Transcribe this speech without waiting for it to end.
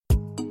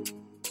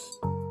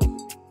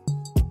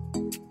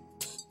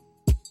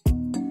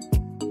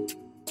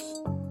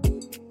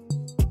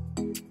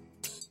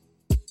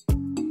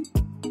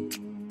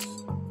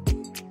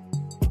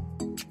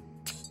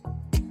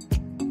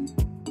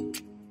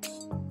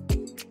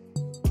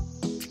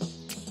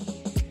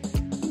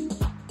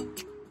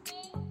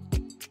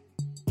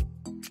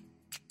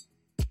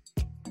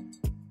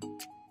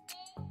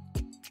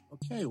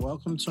Hey,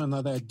 welcome to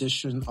another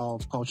edition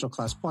of Cultural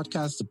Class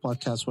Podcast, the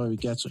podcast where we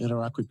get to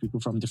interact with people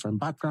from different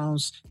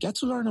backgrounds, get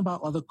to learn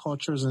about other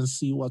cultures and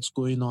see what's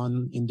going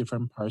on in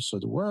different parts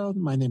of the world.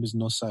 My name is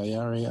Nosa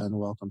Ayare and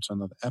welcome to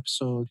another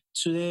episode.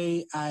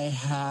 Today I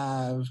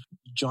have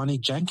Johnny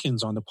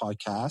Jenkins on the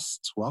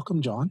podcast.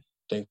 Welcome, John.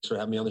 Thanks for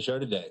having me on the show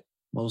today.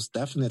 Most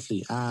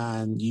definitely.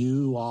 And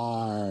you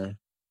are,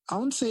 I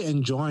wouldn't say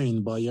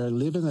enjoying, but you're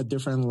living a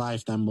different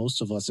life than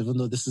most of us, even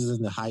though this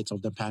isn't the height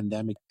of the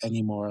pandemic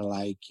anymore.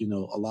 Like,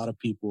 a lot of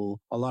people,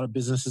 a lot of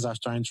businesses are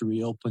starting to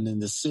reopen in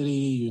the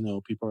city.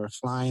 People are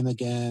flying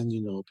again.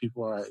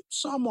 People are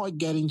somewhat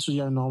getting to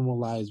their normal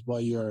lives,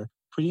 but you're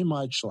pretty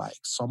much like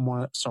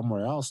somewhere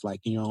else, like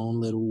in your own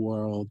little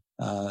world,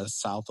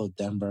 south of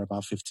Denver,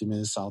 about 15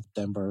 minutes south of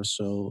Denver or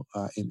so,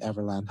 in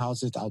Everland.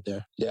 How's it out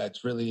there? Yeah,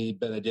 it's really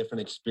been a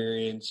different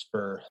experience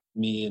for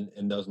me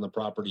and those on the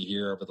property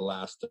here over the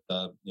last,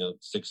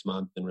 6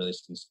 months and really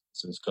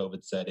since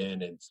COVID set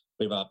in. And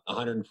we have about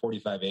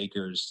 145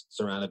 acres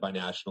surrounded by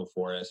national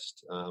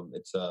forest.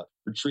 It's a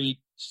retreat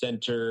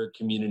center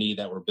community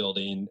that we're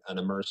building an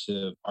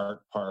immersive art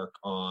park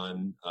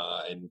on,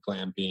 and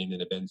glamping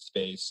and event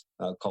space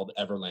called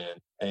Everland.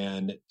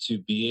 And to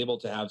be able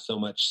to have so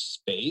much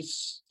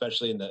space,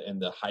 especially in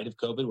the height of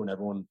COVID, when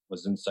everyone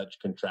was in such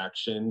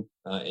contraction,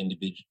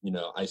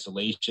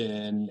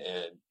 isolation,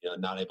 and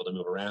not able to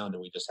move around,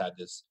 and we just had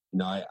this.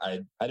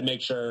 I had to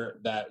make sure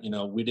that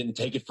we didn't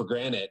take it for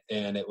granted,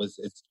 and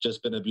it's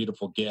just been a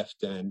beautiful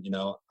gift. And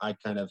I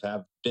kind of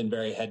have been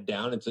very head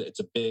down. It's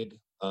a big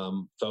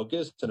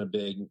focus and a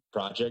big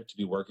project to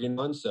be working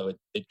on. So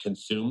it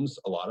consumes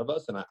a lot of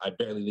us, and I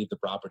barely leave the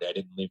property. I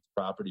didn't leave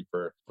the property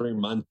for 3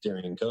 months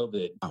during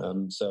COVID.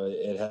 So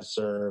it has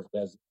served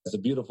as a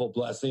beautiful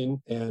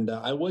blessing. And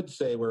I would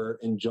say we're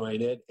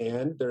enjoying it,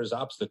 and there's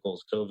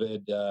obstacles.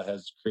 COVID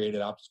has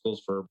created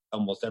obstacles for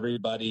almost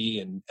everybody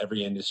and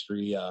every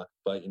industry.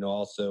 But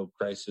also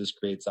crisis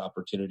creates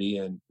opportunity,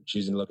 and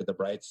choosing to look at the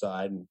bright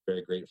side, and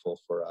very grateful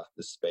for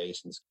this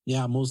space.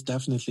 Yeah, most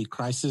definitely.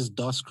 Crisis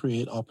does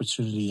create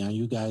opportunity, and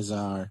you guys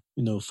are,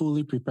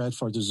 fully prepared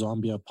for the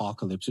zombie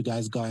apocalypse. You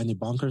guys got any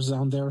bunkers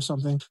down there or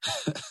something?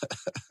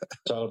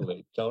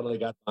 Totally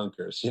got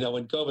bunkers.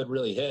 When COVID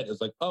really hit, it was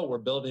like, oh, we're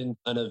building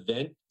an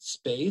event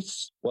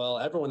space. Well,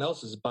 everyone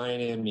else is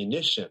buying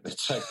ammunition.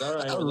 It's like, all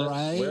right,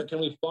 right. Where can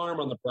we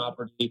farm on the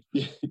property?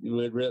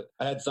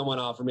 I had someone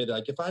offer me,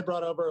 like, if I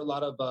brought over a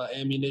lot of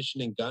ammunition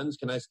and guns,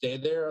 can I stay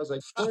there? I was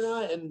like, we're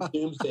not in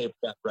doomsday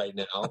prep right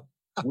now.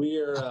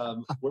 We're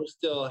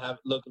still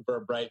looking for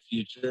a bright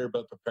future,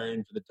 but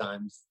preparing for the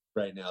times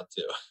right now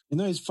too.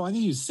 It's funny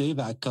you say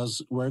that, because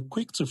we're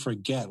quick to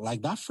forget.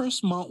 Like, that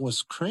first month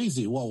was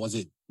crazy. What was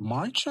it?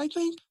 March, I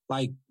think?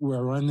 Like,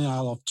 we're running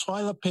out of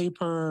toilet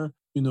paper,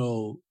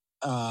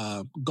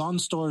 gun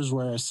stores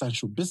were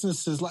essential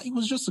businesses. Like, it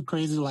was just a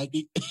crazy,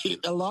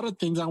 a lot of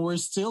things. And we're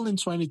still in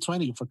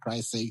 2020, for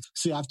Christ's sake.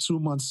 So you have 2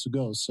 months to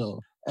go. So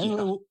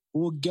anyway, yeah.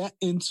 We'll get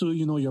into,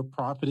 your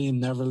property in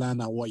Neverland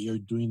and what you're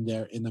doing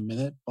there in a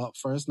minute. But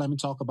first, let me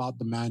talk about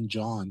the man,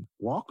 John.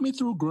 Walk me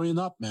through growing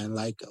up, man.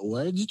 Like,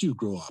 where did you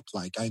grow up?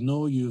 Like, I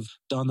know you've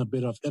done a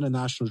bit of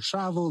international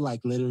travel,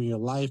 like later in your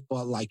life,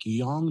 but like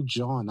young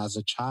John as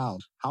a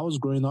child, how was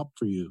growing up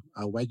for you?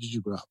 Where did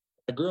you grow up?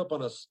 I grew up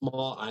on a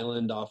small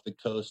island off the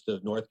coast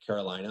of North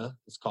Carolina.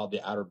 It's called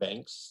the Outer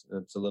Banks.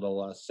 It's a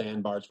little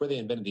sandbar. It's where they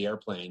invented the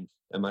airplane.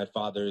 And my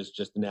father is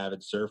just an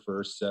avid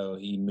surfer, so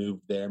he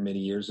moved there many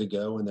years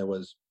ago, and there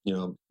was,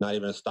 not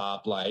even a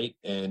stoplight,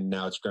 and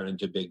now it's grown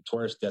into a big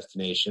tourist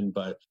destination.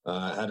 But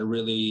I had a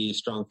really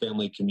strong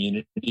family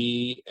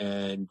community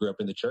and grew up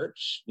in the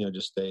church,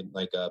 just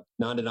like a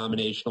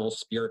non-denominational,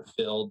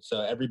 spirit-filled. So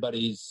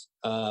everybody's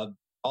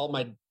all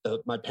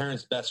my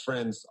parents' best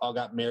friends all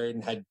got married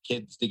and had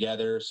kids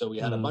together. So we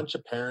had a bunch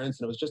of parents,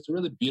 and it was just a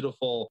really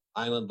beautiful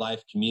island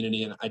life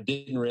community. And I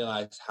didn't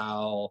realize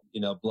how,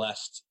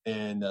 blessed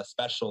and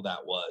special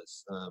that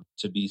was,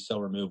 to be so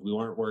removed. We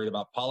weren't worried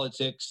about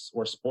politics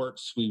or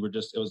sports.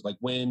 It was like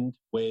wind,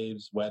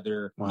 waves,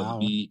 weather, wow.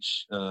 The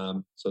beach.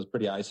 So it was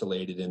pretty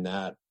isolated in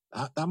that.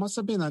 That must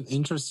have been an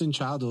interesting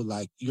childhood.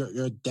 Like,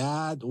 your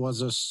dad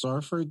was a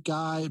surfer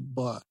guy,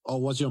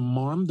 or was your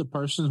mom the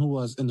person who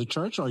was in the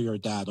church, or your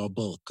dad, or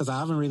both? Because I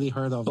haven't really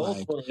heard of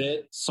both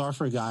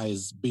surfer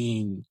guys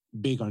being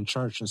big on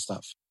church and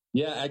stuff.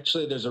 Yeah,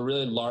 actually, there's a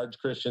really large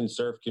Christian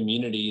surf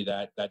community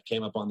that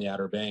came up on the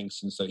Outer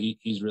Banks. And so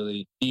he's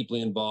really deeply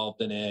involved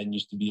in it, and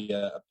used to be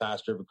a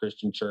pastor of a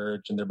Christian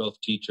church, and they're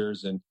both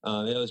teachers. And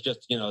it was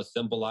just, a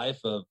simple life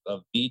of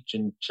beach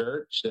and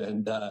church.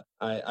 And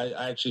I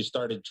actually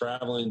started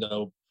traveling,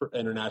 though,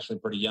 internationally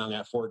pretty young.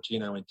 At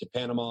 14, I went to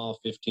Panama,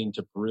 15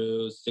 to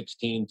Peru,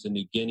 16 to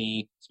New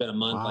Guinea, spent a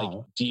month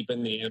like deep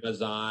in the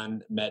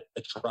Amazon, met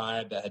a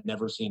tribe that had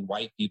never seen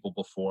white people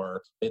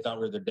before. They thought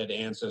we were their dead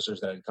ancestors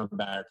that had come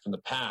back from the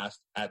past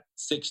at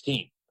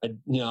 16. I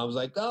was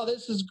like, oh,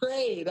 this is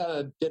great.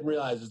 Didn't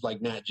realize it's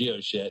like Nat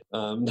Geo shit.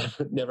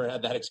 Never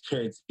had that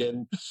experience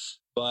again.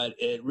 But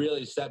it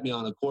really set me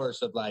on a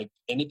course of like,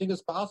 anything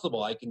is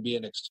possible. I can be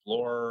an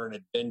explorer, an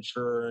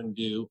adventurer, and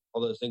do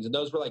all those things. And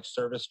those were like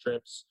service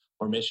trips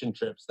or mission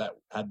trips that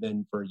have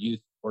been for youth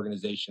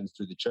organizations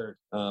through the church.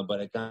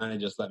 But it kind of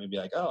just let me be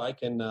like, oh, I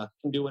can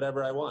do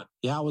whatever I want.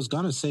 Yeah, I was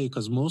going to say,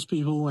 because most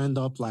people who end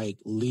up like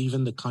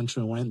leaving the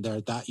country when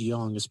they're that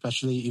young,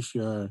 especially if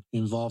you're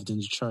involved in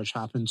the church,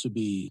 happen to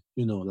be,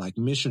 like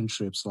mission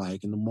trips,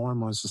 like in the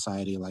Mormon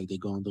society, like they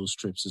go on those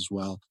trips as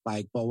well.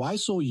 Like, but why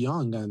so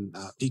young? And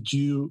did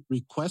you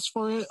request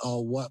for it,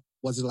 or what?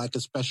 Was it like a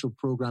special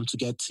program to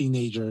get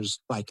teenagers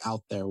like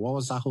out there? What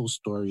was that whole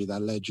story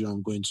that led you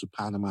on going to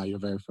Panama, your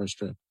very first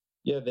trip?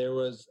 Yeah, there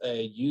was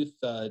a youth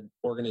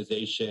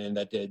organization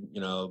that did,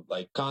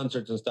 like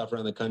concerts and stuff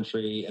around the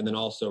country, and then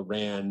also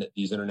ran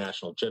these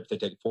international trips. They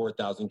take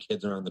 4,000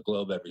 kids around the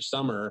globe every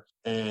summer.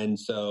 And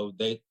so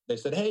they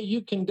said, hey,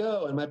 you can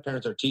go. And my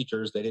parents are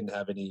teachers. They didn't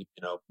have any,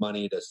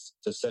 money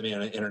to send me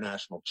on an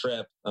international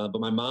trip. But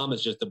my mom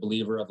is just a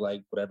believer of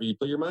like, whatever you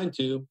put your mind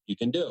to, you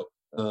can do.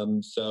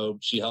 So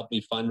she helped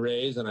me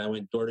fundraise, and I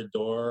went door to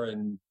door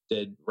and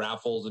did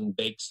raffles and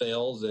bake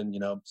sales and,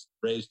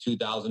 raised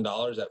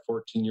 $2,000 at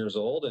 14 years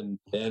old. And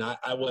then I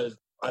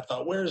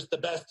thought, where's the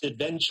best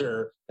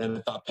adventure? And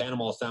I thought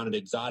Panama sounded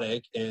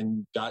exotic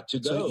and got to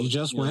go. So you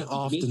just went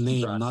off the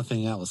name,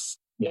 nothing else.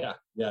 Yeah,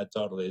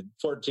 totally.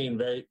 14,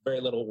 very,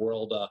 very little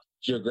world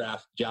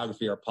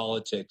geography or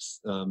politics.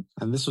 And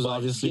this was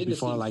obviously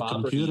before like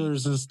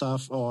computers and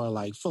stuff, or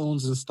like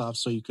phones and stuff,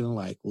 so you can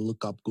like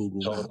look up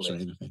Google Maps or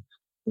anything.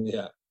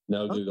 Yeah,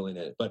 no Googling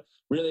it. But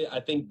really,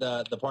 I think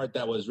the part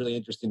that was really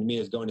interesting to me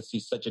is going to see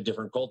such a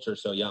different culture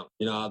so young.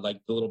 Like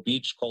the little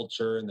beach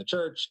culture in the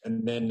church.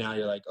 And then now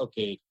you're like,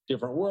 okay,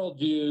 different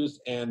worldviews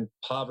and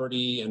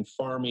poverty and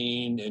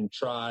farming and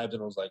tribes.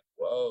 And I was like,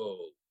 whoa,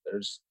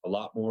 there's a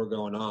lot more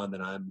going on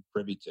than I'm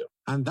privy to.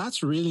 And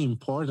that's really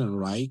important,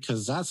 right?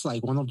 Because that's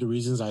like one of the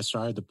reasons I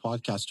started the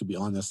podcast, to be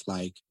honest.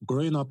 Like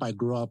growing up, I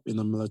grew up in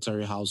a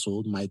military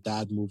household. My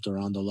dad moved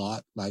around a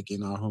lot, like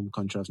in our home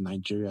country of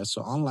Nigeria.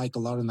 So unlike a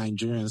lot of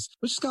Nigerians,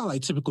 which is kind of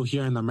like typical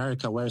here in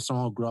America, where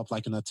someone will grow up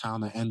like in a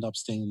town and end up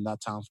staying in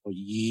that town for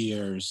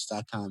years,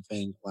 that kind of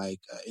thing. Like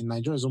in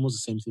Nigeria, it's almost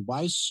the same thing. But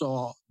I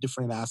saw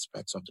different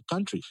aspects of the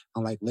country.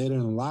 And like later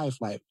in life,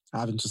 like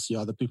having to see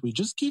other people, it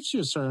just gives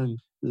you a certain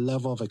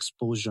level of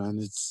exposure.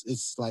 And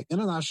it's like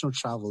international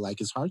travel, like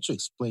it's hard to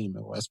explain,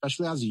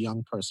 especially as a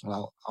young person.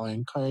 I'll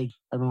encourage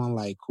everyone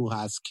like who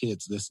has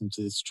kids listen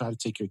to this, try to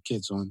take your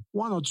kids on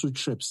 1 or 2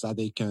 trips that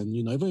they can,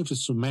 even if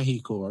it's to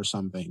Mexico or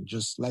something,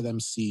 just let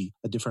them see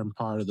a different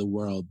part of the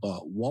world.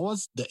 But what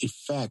was the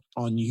effect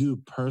on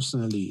you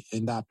personally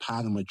in that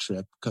Panama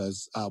trip?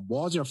 Because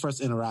what was your first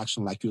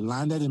interaction? Like you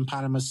landed in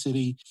Panama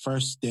City,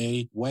 first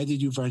day, where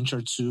did you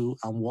venture to?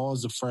 And what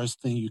was the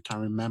first thing you can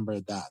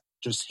remember that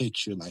just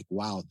hit you like,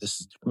 wow,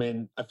 this is... I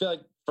mean, I feel like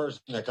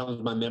first thing that comes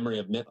to my memory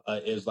of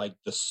is like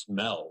the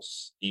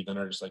smells even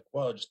are just like,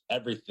 whoa, just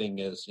everything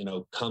is,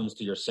 comes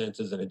to your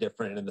senses in a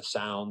different, and the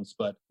sounds.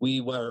 But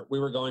we were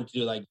going to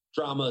do like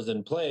dramas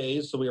and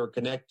plays. So we were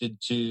connected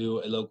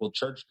to a local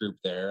church group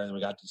there, and we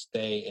got to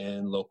stay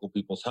in local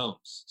people's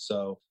homes.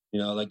 So,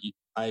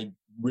 I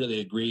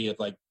really agree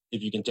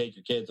if you can take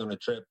your kids on a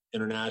trip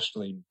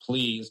internationally,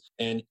 please.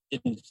 And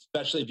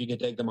especially if you can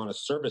take them on a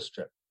service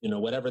trip,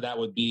 whatever that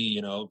would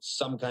be,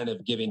 some kind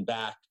of giving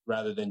back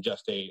rather than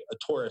just a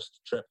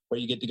tourist trip where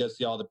you get to go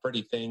see all the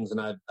pretty things. And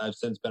I've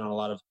since been on a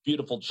lot of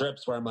beautiful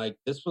trips where I'm like,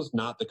 this was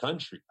not the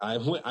country. I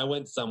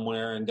went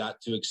somewhere and got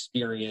to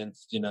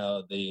experience,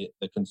 the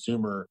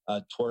consumer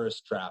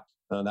tourist trap.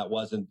 That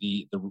wasn't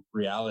the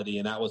reality.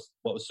 And that was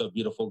what was so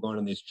beautiful going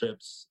on these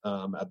trips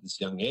at this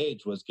young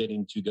age, was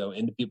getting to go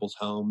into people's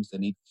homes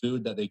and eat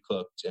food that they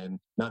cooked, and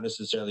not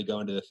necessarily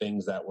go into the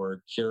things that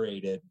were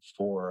curated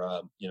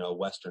for,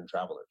 Western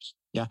travelers.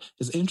 Yeah,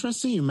 it's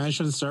interesting you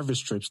mentioned service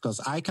trips, because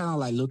I kind of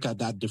like look at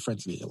that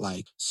differently.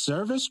 Like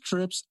service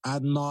trips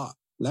are not,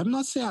 let me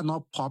not say are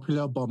not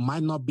popular, but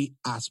might not be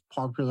as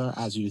popular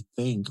as you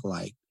think,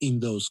 like in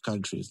those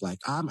countries. Like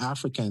I'm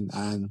African,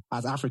 and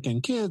as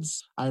African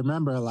kids, I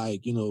remember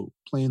like,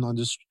 playing on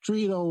the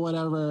street or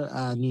whatever.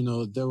 And,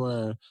 there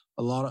were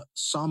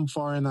some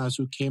foreigners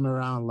who came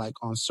around like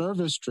on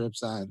service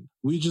trips, and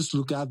we just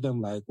look at them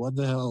like, what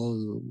the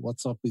hell,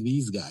 what's up with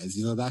these guys?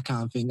 That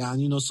kind of thing.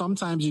 And,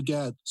 sometimes you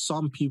get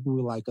some people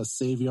with like a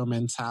savior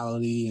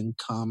mentality and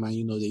come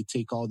and, they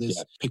take all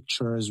these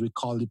pictures, we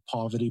call it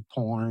poverty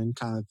porn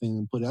kind of thing,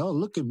 and put, oh,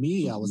 look at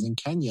me, I was in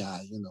Kenya,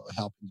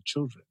 helping the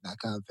children, that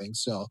kind of thing.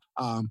 So,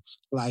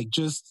 like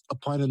just a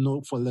point of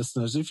note for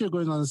listeners, if you're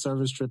going on a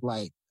service trip,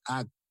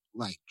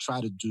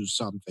 try to do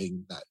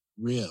something that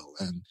real,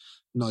 and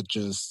not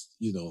just,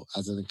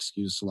 as an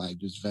excuse to like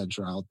just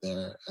venture out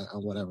there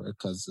and whatever,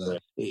 because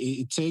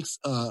it takes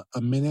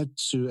a minute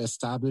to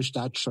establish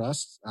that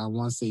trust. And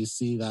once they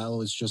see that,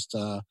 it's just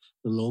the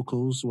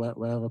locals,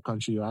 wherever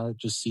country you are,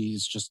 just see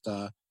it's just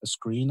a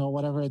screen or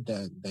whatever,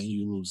 then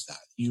you lose that,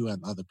 you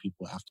and other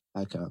people after,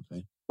 that kind of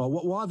thing. But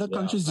what other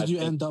countries did you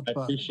end up?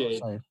 I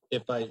appreciate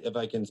if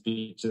I can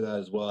speak to that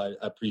as well. I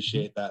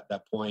appreciate that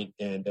point,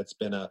 and it's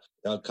been a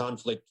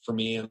conflict for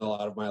me in a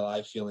lot of my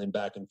life, feeling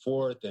back and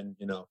forth, and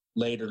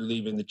later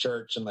leaving the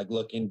church and like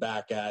looking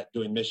back at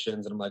doing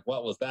missions, and I'm like,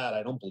 what was that?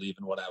 I don't believe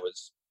in what I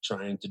was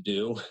trying to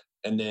do,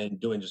 and then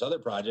doing just other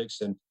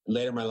projects. And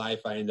later in my life,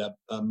 I ended up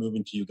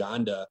moving to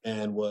Uganda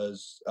and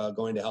was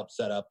going to help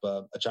set up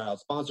a child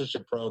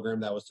sponsorship program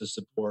that was to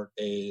support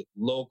a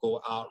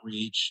local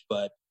outreach.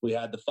 But we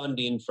had the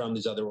funding from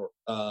this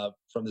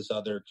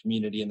other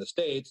community in the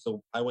States.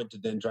 So I went to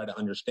then try to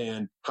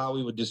understand how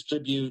we would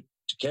distribute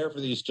to care for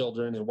these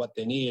children and what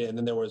they need. And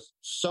then there was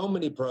so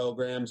many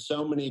programs,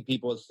 so many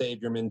people with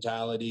savior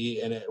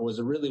mentality, and it was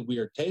a really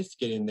weird taste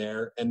getting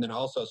there. And then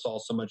also saw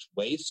so much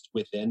waste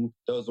within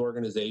those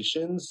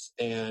organizations.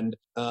 And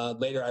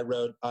later I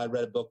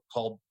read a book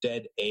called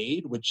Dead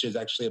Aid, which is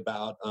actually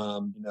about,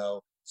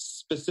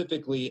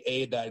 specifically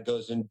aid that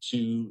goes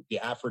into the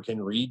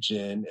African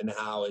region and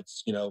how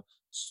it's,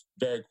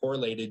 very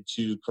correlated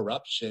to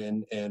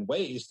corruption and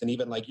waste. And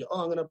even like,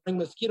 I'm going to bring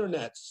mosquito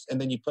nets. And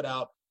then you put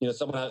out,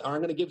 someone, I'm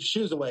going to give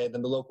shoes away. And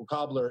then the local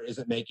cobbler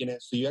isn't making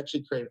it. So you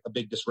actually create a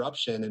big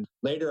disruption. And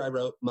later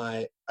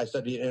I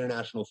studied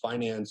international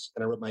finance,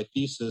 and I wrote my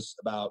thesis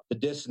about the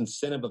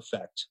disincentive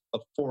effect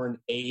of foreign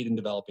aid in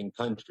developing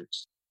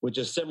countries, which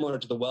is similar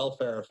to the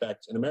welfare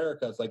effect in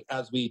America. It's like,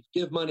 as we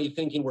give money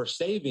thinking we're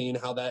saving,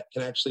 how that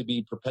can actually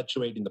be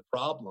perpetuating the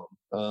problem.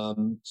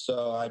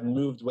 So I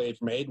moved away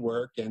from aid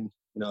work, and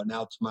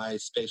now to my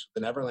space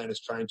within Everland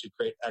is trying to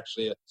create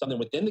actually something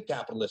within the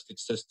capitalistic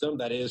system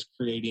that is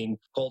creating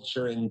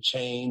culture and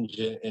change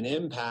and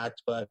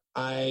impact. But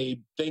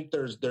I think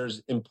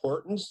there's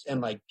importance in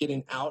like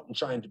getting out and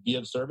trying to be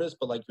of service.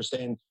 But like you're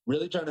saying,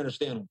 really trying to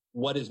understand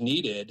what is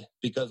needed,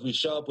 because we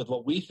show up with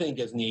what we think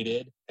is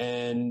needed,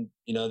 and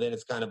then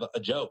it's kind of a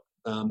joke.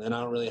 And I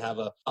don't really have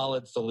a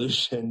solid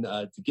solution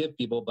to give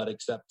people, but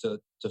except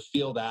to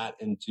feel that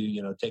and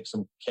to, take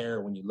some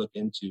care when you look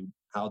into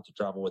how to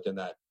travel within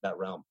that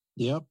realm.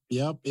 Yep.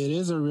 It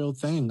is a real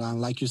thing.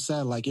 And like you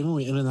said, like even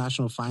with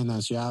international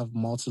finance, you have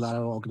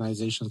multilateral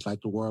organizations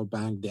like the World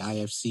Bank, the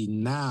IFC.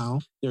 Now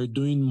they're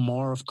doing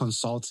more of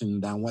consulting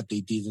than what they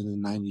did in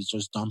the 90s,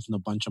 just dumping a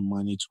bunch of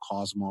money to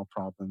cause more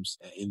problems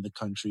in the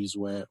countries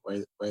where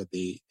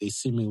they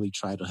seemingly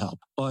try to help.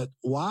 But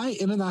why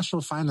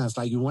international finance?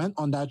 Like you went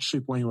on that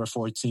trip when you were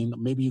 14,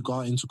 maybe you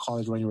got into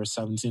college when you were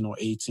 17 or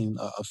 18,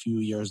 a few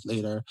years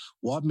later.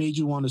 What made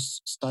you want to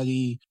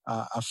study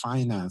a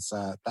finance?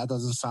 That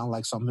doesn't sound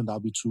like something that'll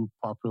be too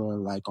popular,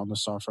 like on the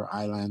Sulphur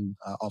Island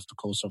off the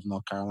coast of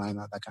North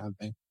Carolina, that kind of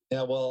thing.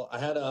 Yeah, well, I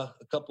had a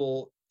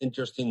couple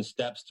interesting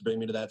steps to bring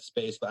me to that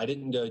space, but I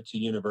didn't go to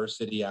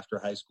university after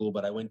high school,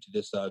 but I went to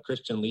this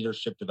Christian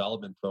leadership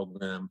development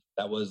program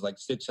that was like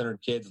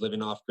 600 kids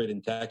living off grid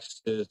in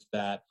Texas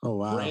that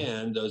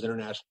ran those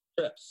international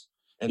trips.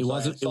 And it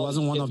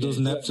wasn't one of those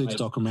Netflix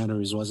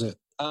documentaries, was it?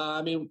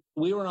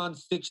 We were on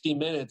 60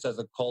 Minutes as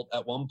a cult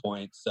at one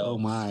point. So, oh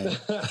my!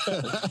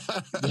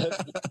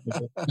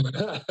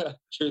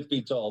 Truth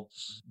be told,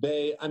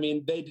 they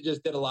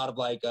just did a lot of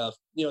like,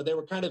 they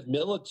were kind of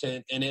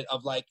militant in it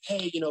of like,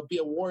 hey, be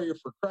a warrior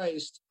for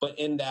Christ. But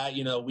in that,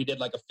 we did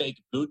like a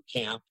fake boot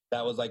camp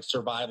that was like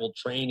survival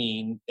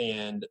training,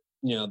 and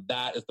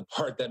that is the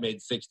part that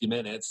made 60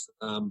 Minutes.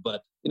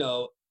 But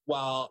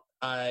while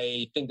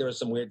I think there was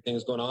some weird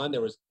things going on,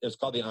 it was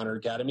called the Honor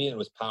Academy, and it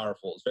was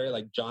powerful. It's very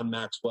like John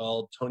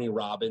Maxwell, Tony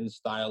Robbins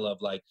style of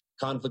like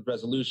conflict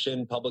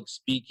resolution, public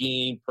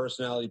speaking,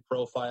 personality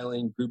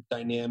profiling, group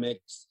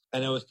dynamics.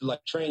 And it was to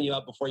like train you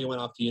up before you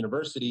went off to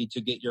university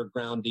to get your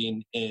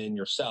grounding in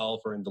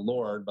yourself or in the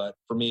Lord. But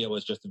for me, it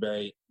was just a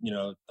very,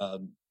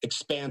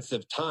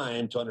 expansive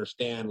time to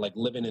understand like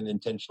living an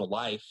intentional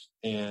life.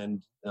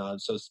 And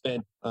so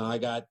I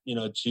got,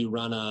 to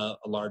run a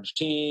large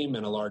team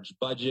and a large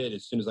budget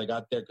as soon as I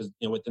got there, because,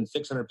 within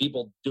 600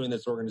 people doing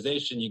this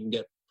organization, you can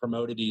get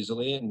promoted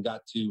easily, and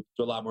got to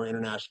do a lot more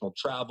international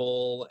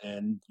travel.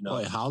 And,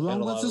 Wait, how long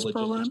was this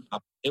program?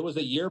 It was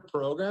a year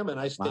program, and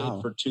I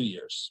stayed for 2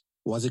 years.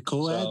 Was it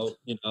co-ed?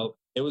 So,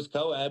 it was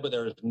co-ed, but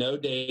there was no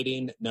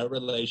dating, no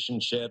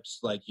relationships.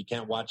 Like you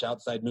can't watch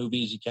outside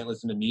movies. You can't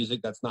listen to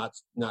music. That's not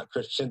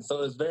Christian. So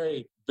it was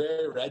very,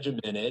 very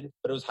regimented,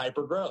 but it was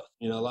hyper growth.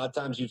 A lot of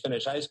times you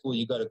finish high school,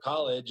 you go to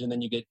college, and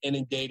then you get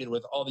inundated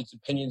with all these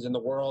opinions in the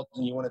world,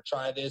 and you want to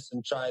try this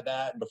and try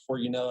that. And before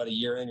you know it, a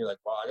year in, you're like,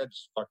 wow, I got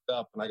just fucked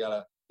up, and I got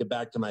to get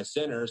back to my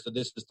center. So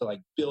this is to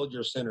like build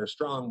your center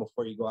strong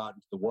before you go out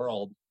into the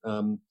world.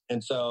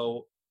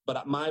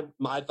 But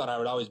my thought I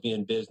would always be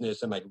in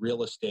business and like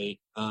real estate,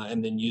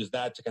 and then use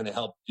that to kind of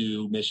help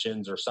do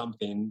missions or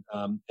something.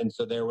 And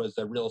so there was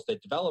a real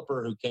estate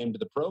developer who came to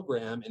the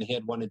program, and he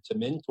had wanted to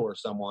mentor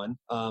someone.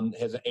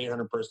 Has an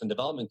 800-person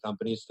development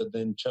company, so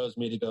then chose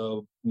me to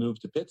go move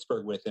to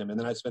Pittsburgh with him. And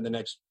then I spent the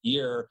next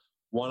year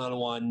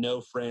one-on-one,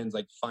 no friends,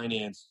 like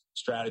finance,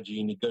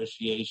 strategy,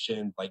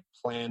 negotiation, like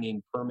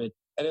planning, permit.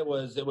 And it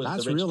was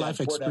that's real life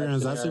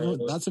experience.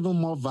 That's even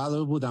more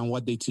valuable than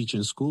what they teach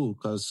in school,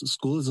 because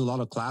school is a lot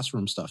of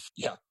classroom stuff.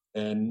 Yeah.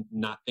 and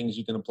not things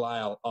you can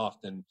apply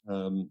often.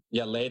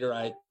 Later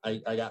I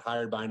got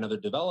hired by another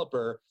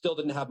developer, still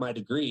didn't have my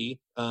degree.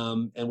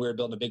 And we were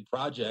building a big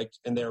project,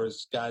 and there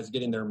was guys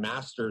getting their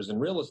masters in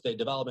real estate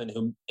development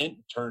who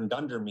interned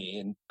under me.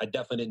 And I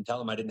definitely didn't tell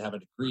them I didn't have a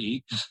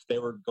degree. They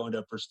were going to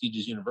a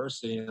prestigious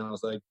university. And I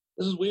was like,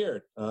 this is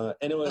weird. And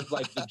it was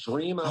like the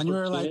dream opportunity. And you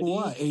were like,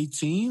 what,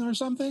 18 or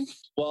something?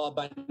 Well,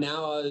 by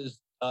now I was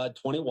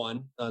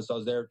 21. So I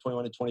was there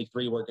 21 to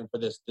 23 working for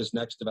this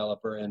next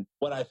developer. And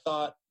what I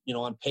thought,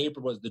 on paper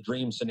was the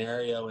dream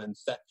scenario and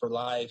set for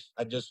life,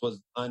 I just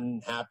was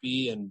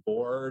unhappy and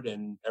bored.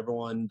 And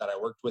everyone that I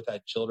worked with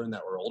had children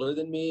that were older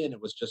than me. And it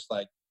was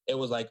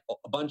like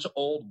a bunch of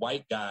old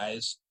white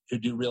guys who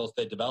do real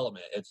estate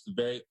development. It's the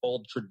very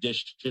old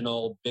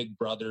traditional big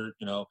brother,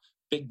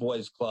 big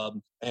boys club.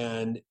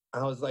 And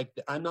I was like,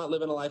 I'm not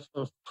living a life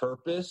of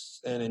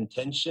purpose and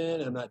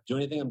intention. I'm not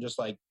doing anything. I'm just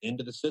like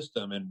into the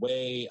system, and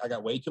I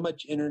got way too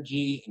much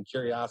energy and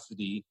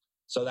curiosity.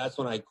 So that's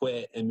when I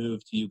quit and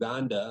moved to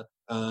Uganda.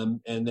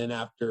 And then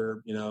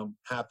after,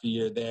 half a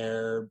year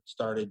there,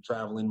 started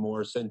traveling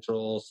more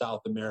Central,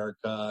 South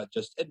America,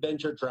 just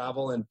adventure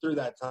travel. And through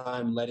that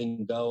time,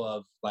 letting go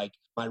of like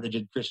my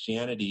rigid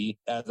Christianity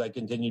as I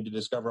continued to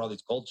discover all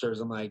these cultures.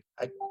 I'm like,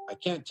 I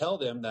can't tell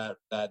them that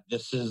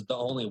this is the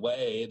only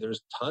way.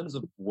 There's tons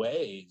of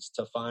ways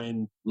to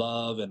find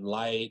love and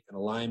light and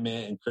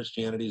alignment, and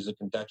Christianity is a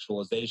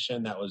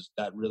contextualization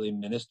that really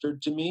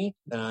ministered to me.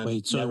 And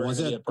wait, so was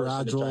it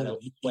gradual?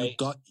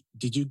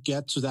 Did you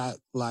get to that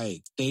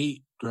like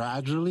state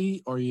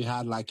gradually, or you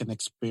had like an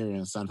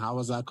experience? And how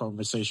was that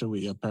conversation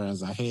with your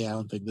parents? Like, hey, I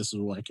don't think this is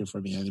working for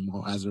me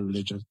anymore as a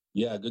religion.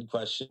 Yeah, good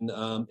question.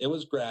 It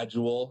was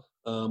gradual.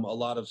 A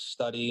lot of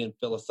study and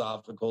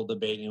philosophical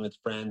debating with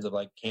friends of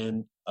like,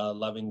 can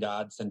loving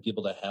God send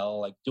people to hell?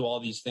 Like, do all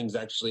these things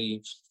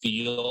actually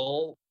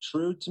feel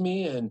true to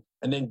me? And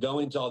then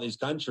going to all these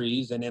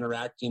countries and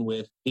interacting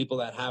with people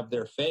that have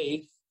their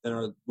faith and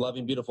are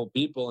loving, beautiful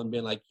people, and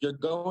being like, you're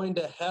going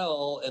to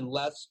hell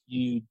unless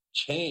you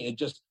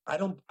change.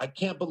 I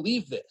can't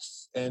believe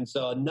this. And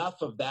so enough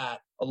of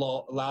that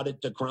allowed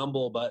it to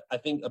crumble. But I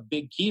think a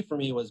big key for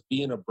me was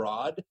being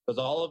abroad, because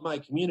all of my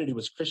community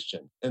was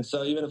Christian. And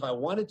so even if I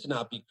wanted to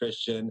not be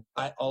Christian,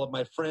 all of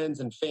my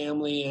friends and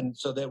family, and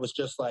so that was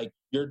just like,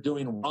 you're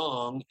doing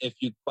wrong if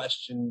you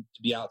question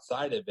to be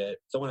outside of it.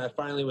 So when I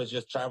finally was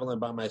just traveling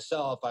by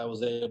myself, I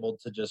was able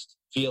to just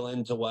feel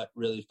into what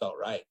really felt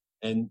right.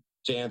 And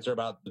to answer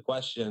about the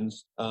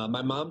questions,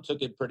 my mom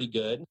took it pretty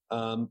good.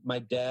 My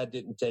dad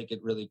didn't take it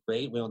really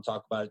great. We don't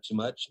talk about it too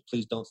much.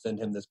 Please don't send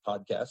him this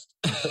podcast.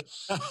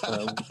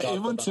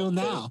 Even till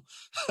now.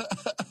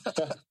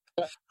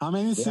 How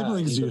many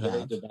siblings do you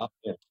have?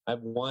 I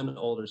have one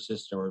older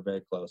sister. We're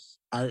very close.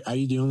 Are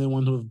you the only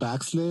one who have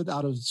backslid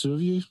out of the two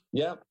of you?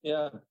 Yeah.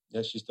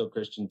 She's still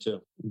Christian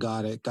too.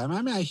 Got it.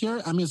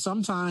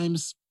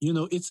 Sometimes,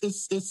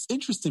 it's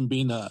interesting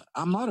being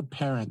I'm not a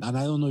parent, and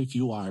I don't know if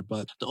you are,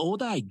 but the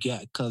older I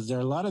get, because there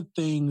are a lot of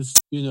things,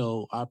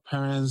 our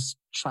parents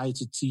try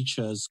to teach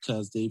us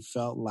because they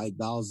felt like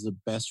that was the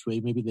best way.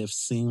 Maybe they've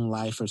seen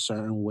life a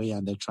certain way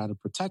and they're trying to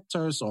protect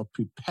us or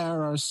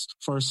prepare us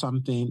for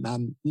something.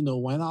 And,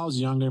 when I was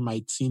younger,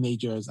 my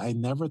teenagers, I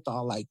never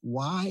thought like,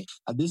 why?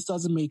 This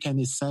doesn't make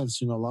any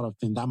sense. A lot of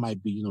things that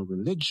might be,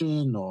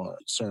 religion or a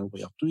certain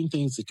way of doing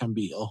things. It can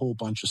be a whole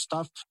bunch of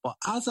stuff. But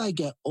as I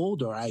get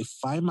older, I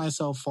find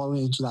myself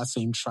falling into that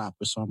same trap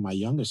with some of my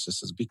younger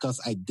sisters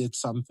because I did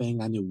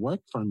something and it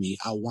worked for me.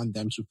 I want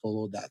them to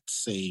follow that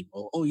same.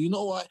 Oh, you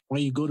know what?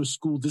 When you go to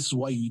school, this is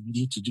what you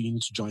need to do. You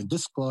need to join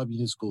this club. You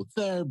need to go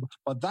there.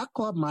 But that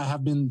club might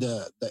have been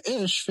the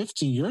ish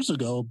 15 years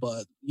ago.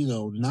 But,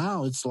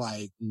 now it's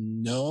like,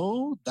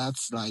 no,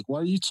 that's like, what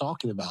are you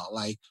talking about?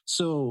 Like,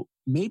 so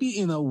maybe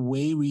in a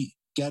way we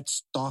get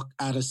stuck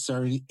at a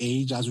certain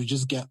age. As we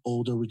just get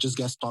older, we just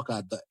get stuck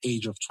at the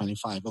age of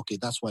 25. Okay,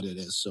 that's what it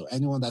is. So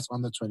anyone that's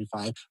under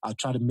 25, I'll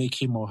try to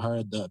make him or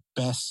her the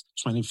best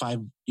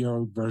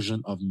 25-year-old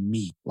version of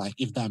me. Like,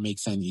 if that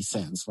makes any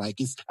sense. Like,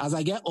 as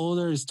I get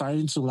older, it's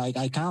starting to like,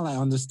 I kind of like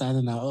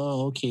understand now,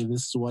 oh, okay,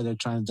 this is what they're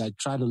trying to do. I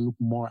try to look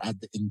more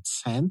at the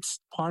intent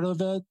part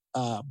of it.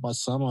 But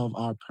some of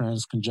our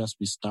parents can just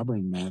be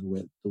stubborn, man,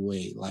 with the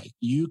way, like,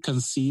 you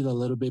concede a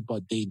little bit,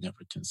 but they never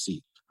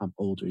concede. I'm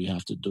older, you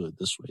have to do it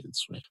this way.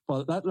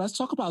 But let's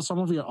talk about some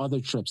of your other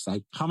trips.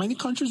 Like, how many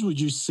countries would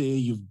you say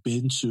you've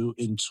been to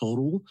in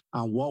total?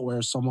 And what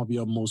were some of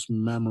your most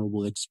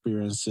memorable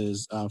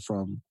experiences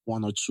from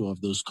one or two of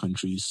those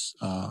countries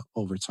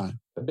over time?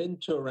 I've been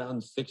to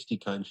around 60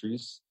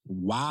 countries.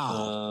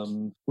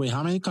 Wow. Wait,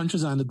 how many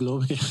countries are on the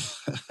globe?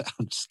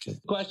 I'm just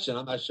kidding. Question,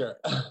 I'm not sure.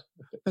 I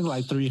think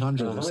like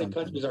 300 or something. How many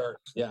countries are,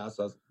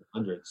 so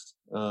hundreds.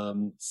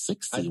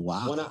 60,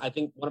 wow. I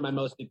think one of my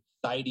most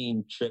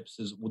exciting trips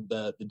is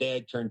the day I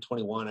turned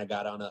 21, I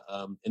got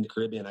on in the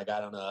Caribbean, I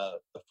got on a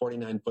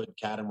 49-foot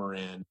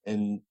catamaran.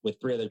 And with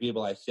 3 other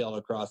people, I sailed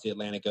across the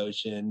Atlantic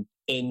Ocean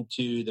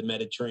into the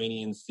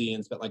Mediterranean Sea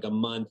and spent like a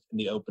month in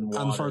the open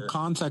water. And for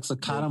context, a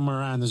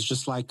catamaran is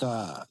just like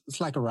it's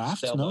like a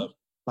raft, sailboat. No?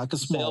 Like a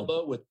small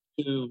sailboat with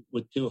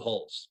two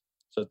hulls.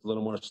 So it's a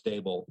little more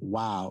stable.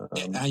 Wow.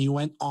 And you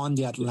went on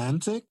the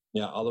Atlantic?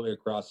 Yeah, all the way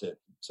across it.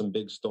 Some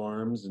big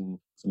storms and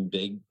some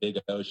big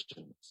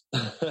oceans.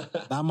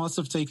 That must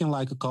have taken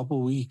like a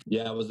couple weeks.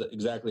 Yeah, it was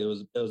exactly.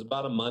 It was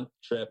about a month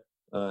trip.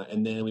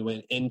 And then we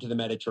went into the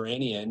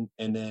Mediterranean,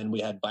 and then we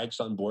had bikes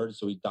on board.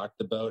 So we docked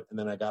the boat, and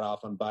then I got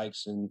off on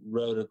bikes and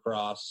rode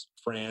across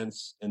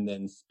France and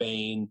then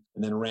Spain,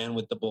 and then ran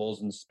with the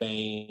bulls in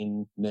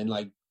Spain, and then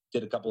like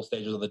did a couple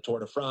stages of the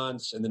Tour de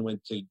France, and then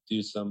went to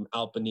do some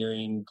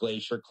alpineering,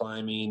 glacier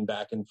climbing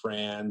back in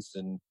France,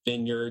 and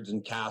vineyards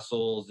and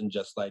castles, and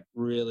just like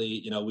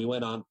really, we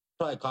went on.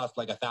 Probably cost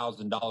like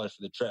 $1,000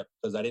 for the trip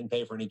because I didn't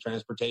pay for any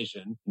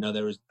transportation. I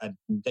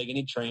didn't take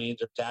any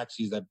trains or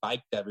taxis. I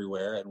biked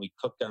everywhere, and we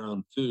cooked our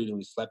own food, and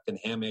we slept in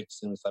hammocks,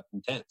 and we slept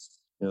in tents.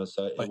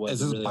 So it was. Is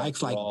this really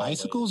bikes like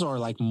bicycles or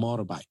like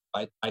motorbike?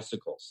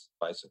 Bicycles.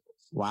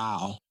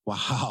 Wow.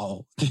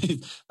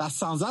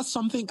 That's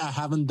something I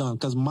haven't done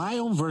because my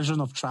own version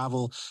of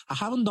travel, I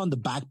haven't done the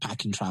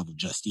backpacking travel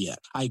just yet.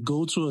 I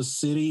go to a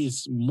city.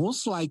 It's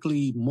most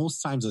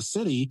times a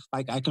city.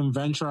 Like I can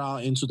venture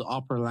out into the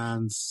upper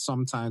lands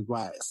sometimes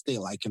where I stay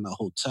like in a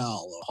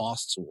hotel or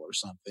hostel or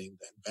something,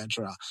 then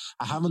venture out.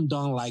 I haven't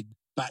done like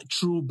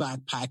true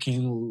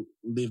backpacking,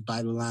 live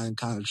by the land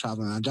kind of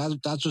traveling.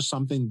 That's just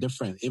something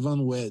different.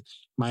 Even with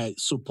my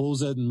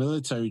supposed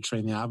military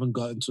training, I haven't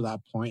gotten to that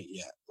point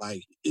yet.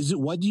 Like,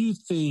 what do you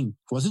think?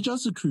 Was it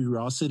just a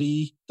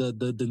curiosity,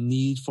 the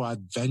need for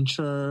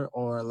adventure,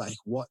 or like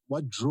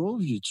what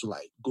drove you to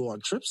like go on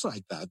trips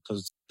like that?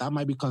 Because that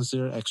might be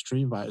considered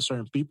extreme by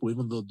certain people,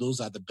 even though those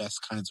are the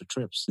best kinds of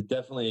trips.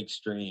 Definitely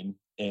extreme.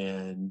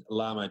 And a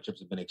lot of my trips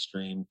have been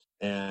extreme,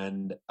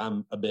 and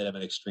I'm a bit of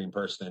an extreme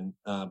person.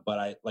 But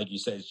I, like you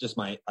said, it's just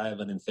I have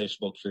an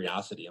insatiable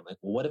curiosity. I'm like,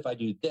 well, what if I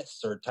do this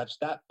or touch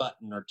that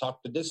button or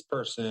talk to this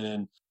person?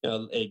 And,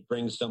 it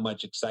brings so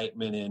much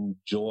excitement and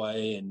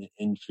joy and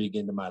intrigue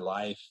into my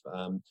life.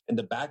 And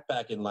the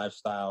backpacking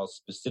lifestyle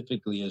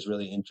specifically is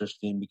really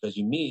interesting because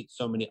you meet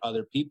so many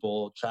other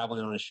people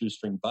traveling on a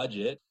shoestring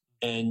budget.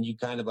 And you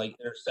kind of like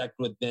intersect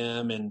with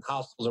them in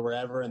hostels or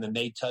wherever, and then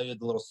they tell you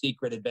the little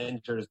secret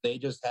adventures they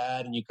just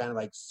had, and you kind of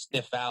like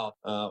sniff out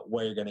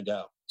where you're going to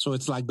go. So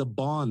it's like the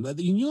bond.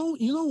 You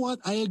know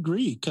what? I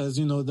agree because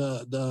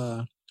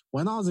the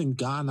when I was in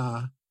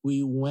Ghana,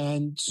 we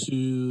went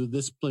to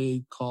this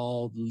place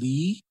called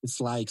Lee. It's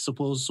like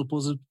supposed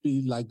to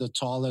be like the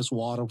tallest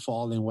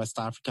waterfall in West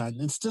Africa. And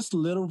it's this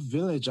little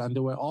village, and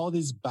there were all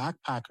these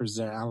backpackers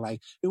there. And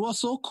like, it was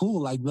so cool.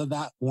 Like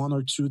that 1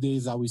 or 2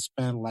 days that we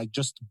spent, like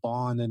just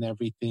bond and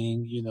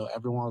everything,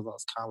 everyone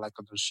was kind of like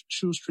on a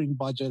shoestring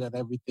budget and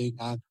everything.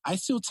 And I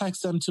still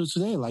text them till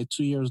today, like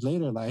 2 years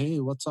later, like,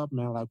 hey, what's up,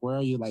 man? Like, where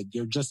are you? Like,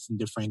 they're just in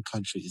different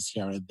countries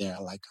here and there.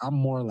 Like, I'm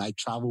more like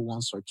travel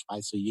once or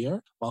twice a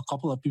year. While a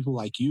couple of people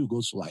like you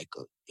go to like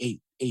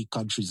eight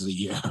countries a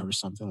year or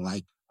something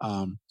like.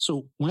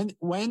 So when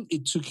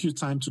it took you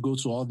time to go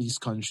to all these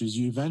countries,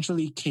 you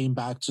eventually came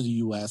back to the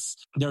US.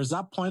 There's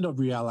that point of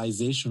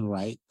realization,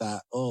 right?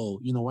 That,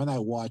 when I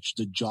watched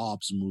the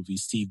Jobs movie,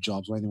 Steve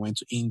Jobs, when he went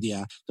to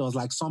India, there was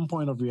like some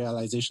point of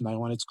realization I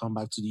wanted to come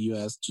back to the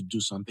US to do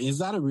something. Is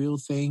that a real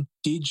thing?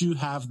 Did you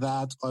have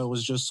that? Or it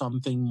was just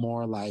something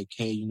more like,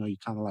 hey, you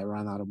kind of like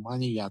ran out of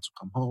money, you had to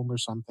come home or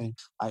something?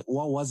 Like,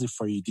 what was it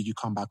for you? Did you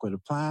come back with a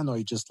plan, or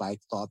you just like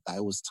thought that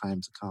it was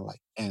time to kind of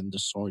like end the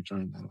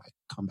sojourn and like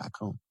come back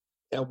home?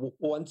 Yeah,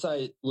 once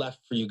I left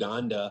for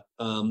Uganda,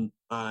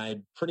 I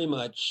pretty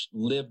much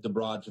lived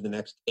abroad for the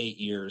next 8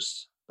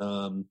 years.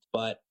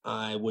 But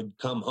I would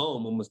come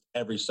home almost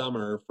every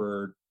summer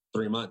for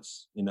 3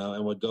 months,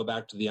 and would go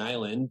back to the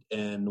island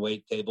and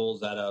wait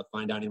tables at a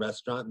fine dining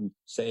restaurant and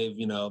save,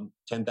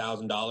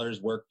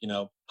 $10,000, work,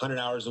 100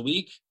 hours a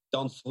week,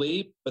 don't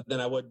sleep, but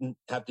then I wouldn't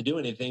have to do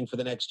anything for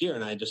the next year.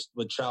 And I just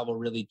would travel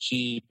really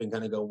cheap and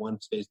kind of go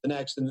one space to the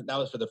next. And that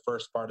was for the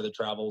first part of the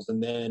travels.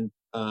 And then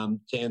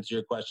to answer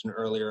your question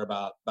earlier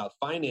about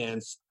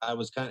finance, I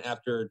was kind of,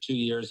 after 2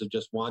 years of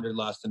just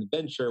wanderlust and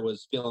adventure,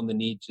 was feeling the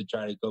need to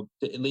try to go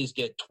to at least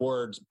get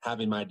towards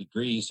having my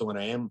degree. So when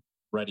I am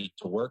ready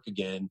to work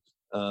again,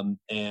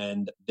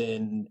 and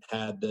then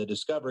had the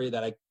discovery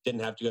that I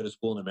didn't have to go to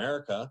school in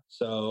America.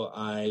 So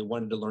I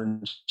wanted to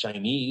learn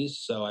Chinese.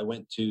 So I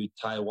went to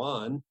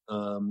Taiwan,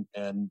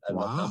 and I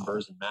love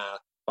numbers and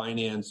math.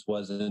 Finance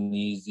was an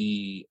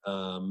easy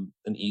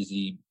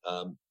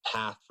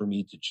path for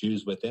me to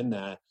choose within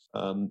that.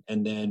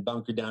 And then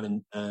bunkered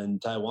down in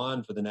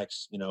Taiwan for the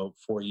next,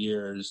 4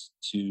 years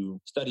to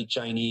study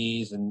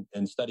Chinese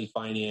and study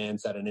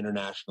finance at an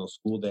international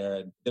school there.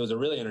 And it was a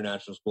really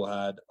international school.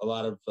 I had a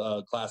lot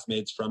of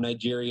classmates from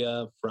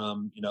Nigeria,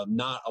 from,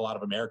 not a lot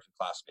of American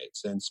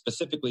classmates. And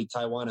specifically,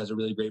 Taiwan has a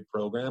really great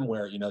program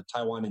where,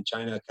 Taiwan and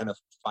China kind of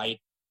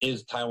fight.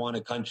 Is Taiwan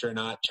a country or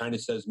not? China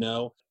says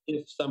no.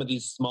 If some of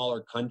these smaller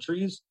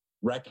countries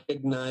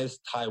recognize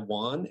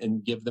Taiwan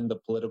and give them the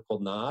political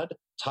nod,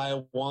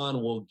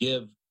 Taiwan will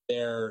give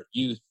their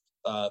youth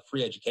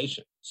free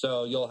education.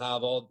 So you'll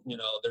have all,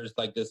 there's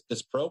like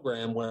this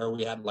program where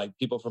we had like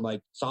people from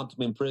like Saint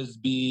Tome and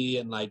Prisby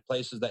and like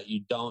places that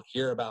you don't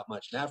hear about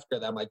much in Africa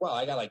that I'm like, well,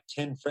 I got like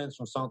 10 friends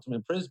from Saint Tome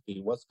and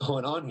Prisby. What's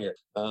going on here?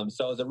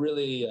 So it was a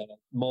really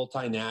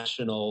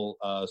multinational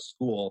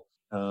school.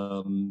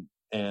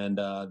 And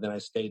then I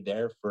stayed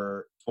there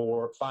for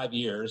 5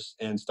 years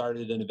and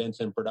started an events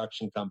and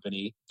production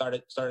company.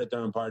 Started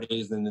throwing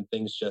parties, and then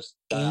things just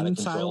got out of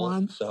control.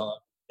 Taiwan? So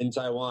in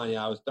Taiwan,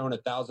 yeah, I was throwing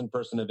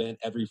 1,000-person event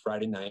every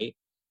Friday night.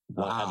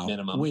 Wow. At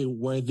minimum. Wait,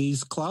 were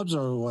these clubs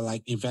or were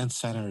like event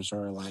centers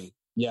or like?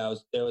 Yeah,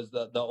 it was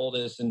the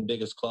oldest and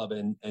biggest club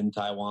in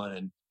Taiwan,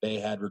 and they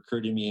had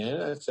recruited me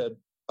in. I said,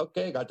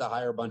 okay, got to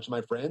hire a bunch of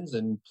my friends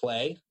and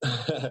play.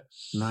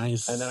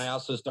 Nice. And then I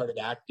also started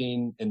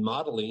acting and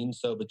modeling.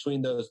 So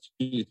between those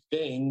two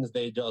things,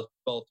 they just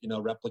both,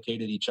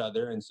 replicated each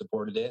other and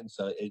supported it. And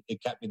so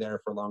it kept me there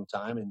for a long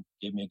time and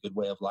gave me a good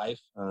way of life.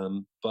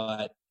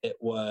 But it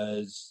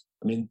was,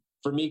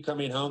 for me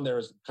coming home, there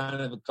was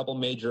kind of a couple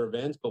major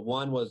events, but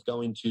one was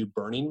going to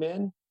Burning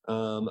Man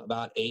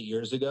about 8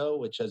 years ago,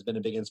 which has been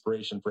a big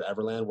inspiration for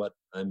Everland, what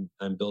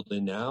I'm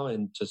building now.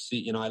 And to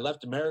see, I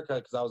left America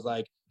because I was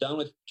like done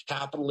with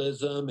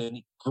capitalism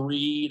and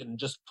greed and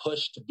just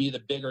push to be the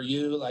bigger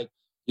you. Like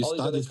you all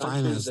studied these other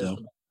countries, finance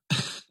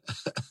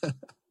though.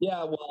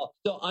 Yeah, well,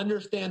 still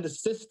understand the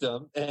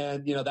system.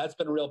 And, that's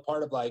been a real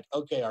part of like,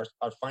 okay,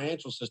 our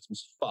financial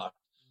system's fucked.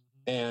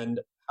 And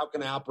how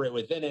can I operate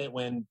within it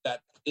when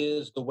that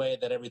is the way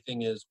that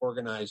everything is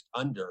organized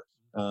under?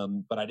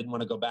 But I didn't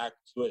want to go back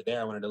to it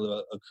there. I wanted to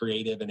live a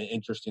creative and an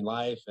interesting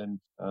life. And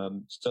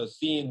so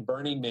seeing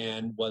Burning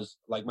Man was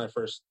like my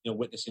first,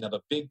 witnessing of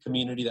a big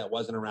community that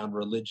wasn't around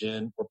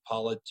religion or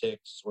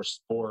politics or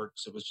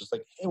sports. It was just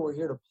like, hey, we're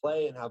here to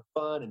play and have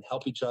fun and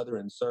help each other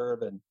and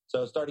serve. And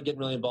so I started getting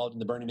really involved in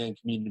the Burning Man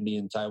community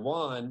in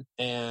Taiwan,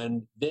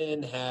 and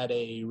then had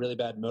a really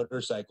bad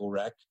motorcycle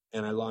wreck.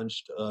 And I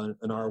launched an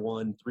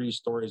R1 3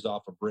 stories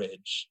off a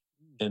bridge.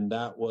 And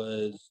that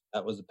was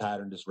a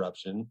pattern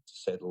disruption, to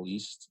say the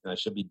least. I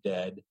should be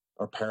dead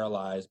or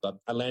paralyzed, but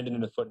I landed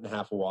in 1.5 feet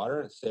of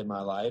water. It saved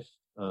my life,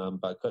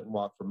 but I couldn't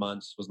walk for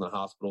months, was in the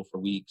hospital for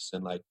weeks.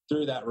 And like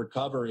through that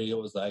recovery, it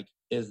was like,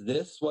 is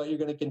this what you're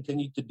going to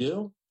continue to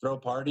do? Throw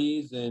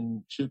parties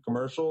and shoot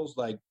commercials?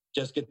 Like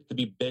just get to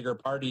be bigger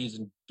parties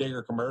and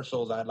bigger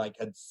commercials. I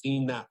had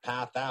seen that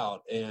path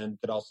out and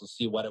could also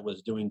see what it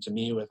was doing to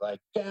me with like,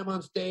 okay, I'm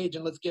on stage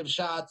and let's give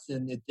shots.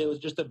 And it was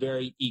just a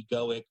very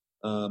egoic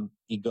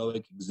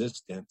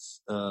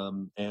existence.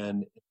 And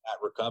that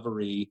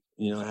recovery,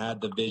 I had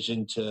the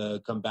vision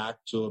to come back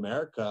to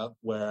America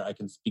where I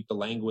can speak the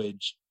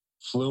language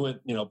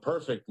fluent,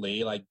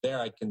 perfectly. Like there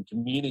I can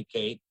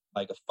communicate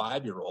like a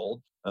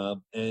 5-year-old.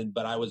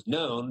 But I was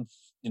known,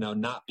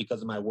 not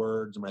because of my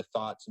words or my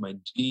thoughts and my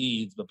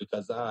deeds, but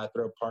because I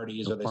throw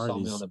parties or they saw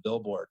me on a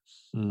billboard.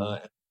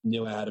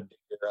 Knew I had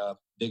a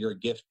bigger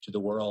gift to the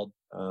world,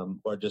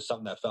 or just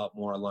something that felt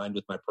more aligned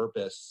with my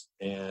purpose,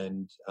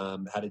 and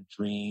had a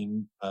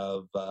dream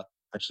of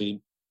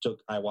actually took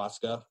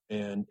ayahuasca,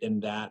 and in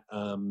that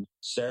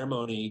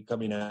ceremony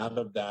coming out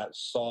of that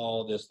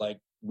saw this like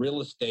real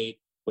estate,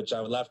 which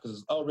I left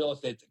because, real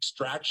estate's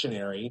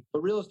extractionary,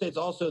 but real estate's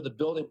also the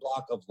building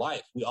block of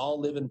life. We all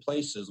live in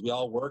places. We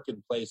all work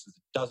in places.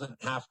 It doesn't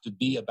have to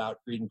be about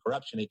greed and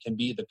corruption. It can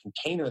be the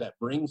container that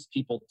brings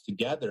people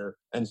together.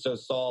 And so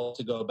Saul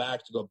to go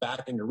back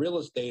into real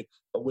estate,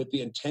 but with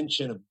the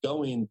intention of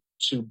going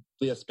to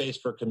be a space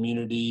for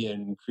community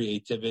and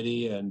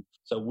creativity. And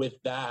so with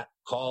that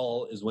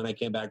call is when I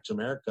came back to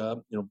America,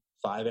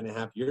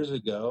 5.5 years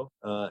ago,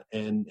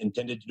 and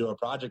intended to do a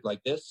project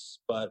like this,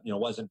 but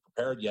wasn't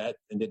prepared yet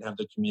and didn't have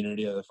the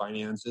community or the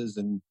finances,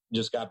 and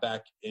just got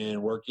back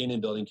in working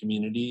and building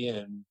community.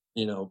 And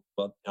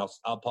but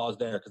I'll pause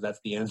there because that's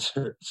the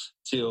answer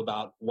to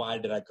about why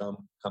did I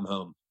come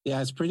home. Yeah,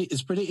 it's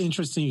pretty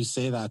interesting you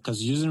say that,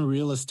 because using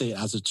real estate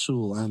as a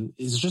tool, and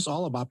it's just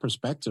all about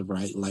perspective,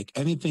 right? Like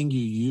anything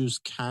you use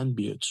can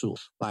be a tool.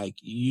 Like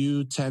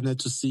you tended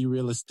to see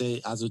real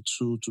estate as a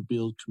tool to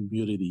build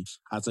community,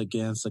 as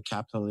against a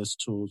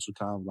capitalist tool to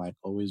kind of like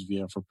always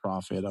veer for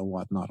profit and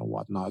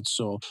whatnot.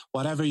 So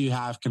whatever you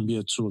have can be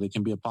a tool. It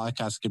can be a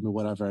podcast, it can be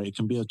whatever. It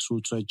can be a tool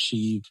to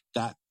achieve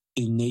that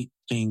innate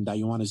thing that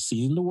you want to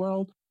see in the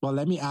world. But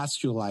let me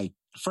ask you about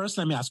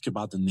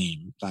the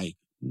name. Like,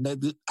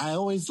 I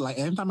always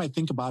anytime I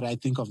think about it, I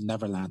think of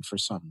Neverland for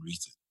some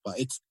reason, but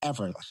it's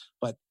Everland.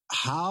 But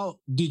how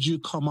did you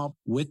come up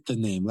with the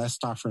name? Let's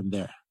start from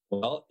there.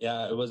 Well,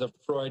 yeah, it was a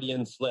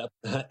Freudian slip.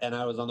 And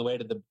I was on the way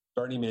to the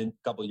Burning Man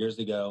a couple of years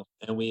ago,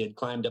 and we had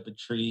climbed up a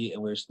tree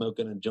and we were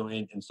smoking a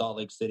joint in Salt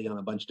Lake City on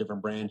a bunch of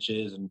different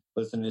branches and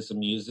listening to some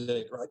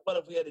music. We're like, what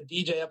if we had a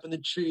DJ up in the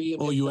tree?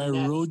 You were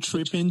road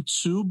tripping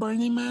to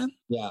Burning Man?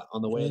 Yeah,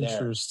 on the way there.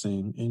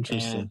 Interesting.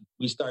 And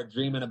we start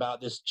dreaming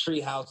about this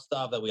treehouse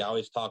stuff that we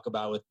always talk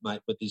about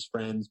with these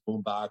friends,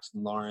 Boombox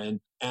and Lauren.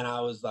 And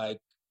I was like,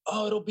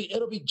 it'll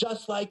be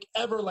just like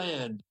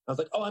Everland. I was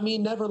like, I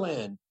mean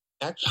Neverland.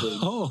 Actually,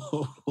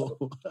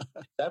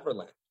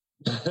 Everland.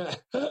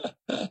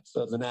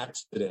 So it's an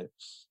accident.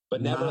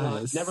 But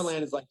Nice.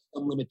 Neverland is like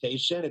some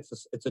limitation.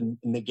 It's a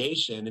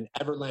negation, and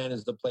Everland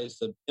is the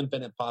place of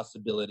infinite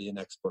possibility and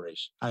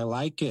exploration. I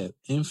like it.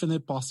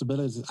 Infinite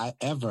possibilities.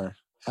 Ever.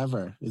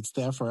 It's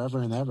there forever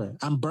and ever.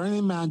 And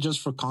Burning Man,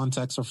 just for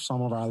context of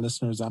some of our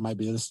listeners that might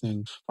be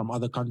listening from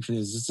other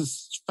countries, it's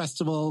this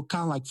festival,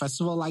 kind of like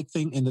festival-like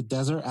thing in the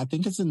desert. I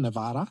think it's in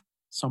Nevada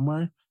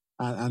somewhere.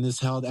 And it's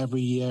held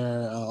every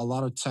year. A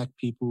lot of tech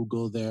people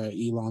go there,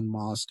 Elon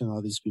Musk and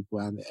all these people.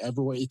 And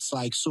everywhere, it's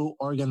like so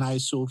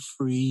organized, so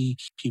free.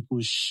 People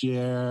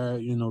share,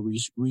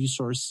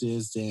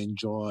 resources. They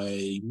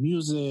enjoy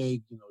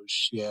music,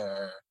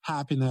 share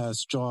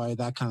happiness, joy,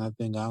 that kind of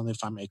thing. I don't know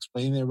if I'm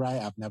explaining it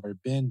right. I've never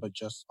been, but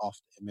just off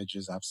the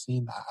images I've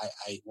seen,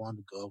 I want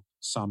to go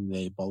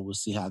someday, but we'll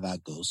see how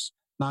that goes.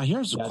 Now,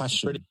 here's a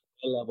question. Pretty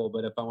high level,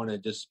 but if I want to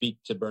just speak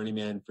to Burning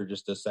Man for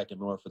just a second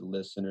more for the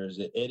listeners,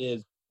 it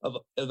is of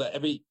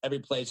every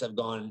place I've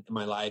gone in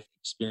my life,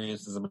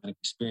 experienced as an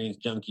experienced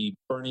junkie,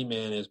 Burning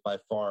Man is by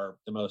far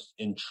the most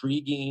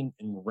intriguing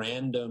and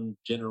random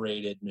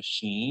generated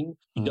machine.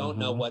 You don't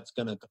know what's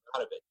going to come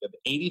out of it. You have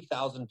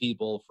 80,000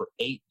 people for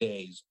 8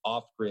 days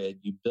off grid.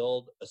 You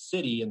build a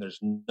city and there's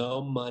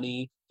no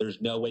money. There's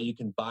no way you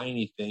can buy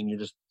anything. You're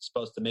just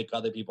supposed to make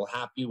other people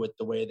happy with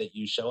the way that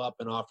you show up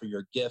and offer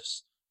your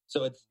gifts.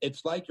 So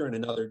it's like you're in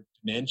another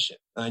dimension,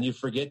 and you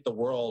forget the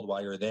world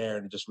while you're there,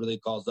 and it just really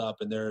calls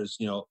up. And there's,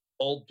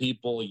 old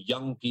people,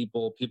 young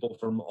people, people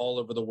from all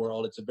over the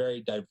world. It's a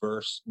very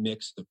diverse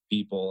mix of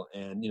people,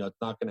 and it's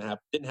not going to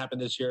happen. Didn't happen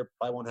this year.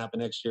 Probably won't happen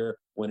next year.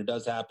 When it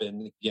does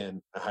happen,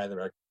 again, I highly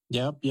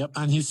recommend. Yep.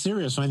 And he's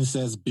serious when he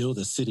says build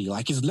a city.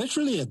 Like, it's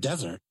literally a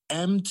desert,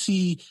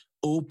 empty,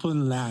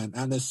 open land,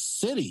 and the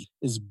city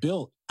is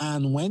built.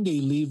 And when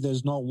they leave,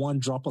 there's not one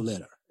drop of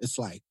litter. It's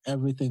like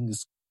everything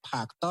is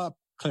packed up,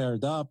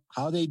 cleared up.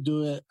 How they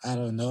do it, I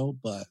don't know,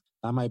 but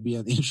that might be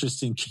an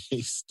interesting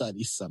case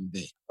study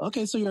someday.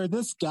 Okay, so you're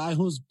this guy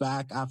who's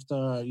back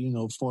after,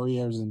 4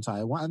 years in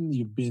Taiwan.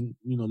 You've been,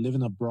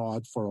 living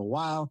abroad for a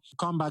while. You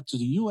come back to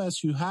the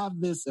US, you have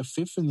this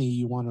epiphany.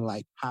 You want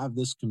to have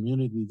this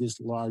community, this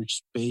large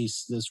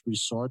space, this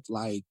resort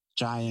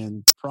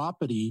giant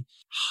property.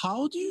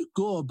 How do you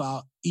go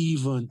about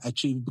even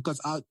achieving? Because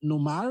no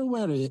matter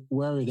where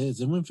it is,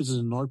 even if it's in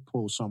the North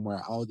Pole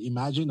somewhere, I would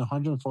imagine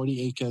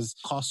 140 acres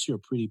costs you a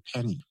pretty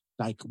penny.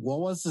 What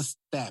was the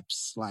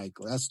steps?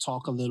 Let's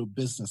talk a little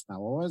business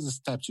now. What was the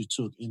steps you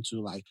took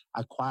into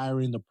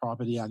acquiring the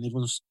property and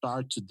even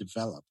start to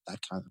develop that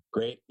kind of?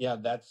 Great. Yeah,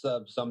 that's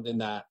something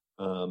that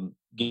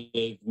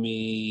gave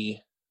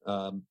me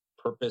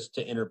purpose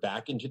to enter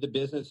back into the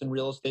business and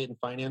real estate and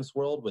finance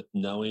world, with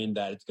knowing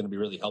that it's going to be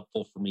really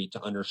helpful for me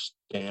to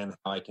understand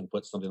how I can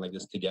put something like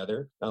this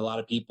together. Now, a lot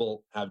of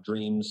people have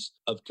dreams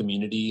of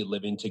community,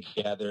 living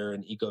together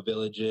in eco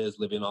villages,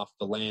 living off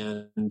the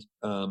land,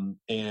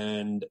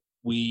 and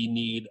we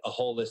need a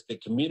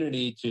holistic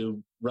community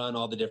to run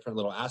all the different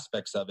little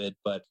aspects of it,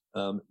 but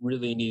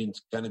really needing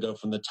to kind of go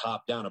from the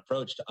top down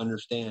approach to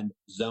understand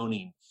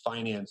zoning,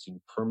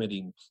 financing,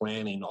 permitting,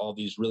 planning, all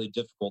these really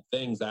difficult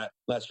things that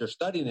unless you're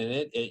studying in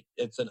it,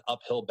 it's an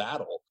uphill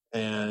battle.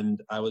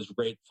 And I was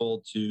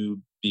grateful to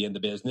be in the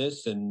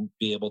business and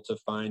be able to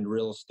find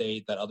real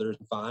estate that others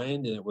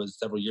find. And it was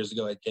several years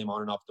ago, it came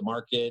on and off the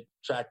market,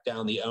 tracked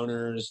down the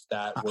owners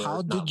that were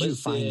How did you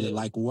find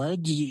it? Where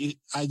did you,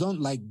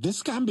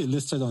 this can be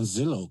listed on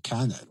Zillow,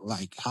 can it?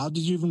 How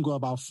did you even go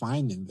about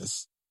finding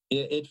this?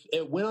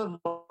 It went on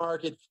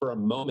market for a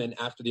moment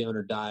after the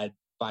owner died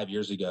 5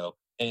 years ago,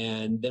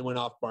 and then went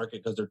off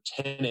market because their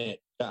tenant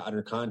got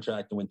under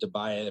contract and went to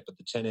buy it, but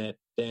the tenant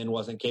then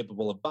wasn't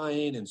capable of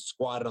buying and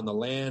squatted on the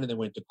land and then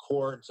went to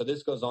court. So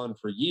this goes on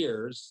for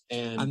years.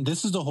 And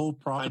this is the whole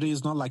property.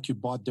 It's not like you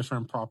bought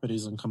different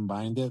properties and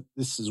combined it.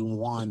 This is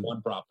one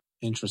property.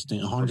 Interesting.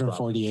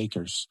 140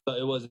 acres. So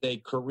it was a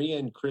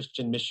Korean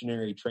Christian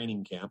missionary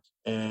training camp.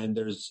 And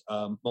there's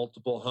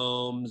multiple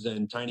homes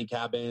and tiny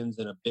cabins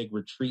and a big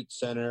retreat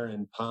center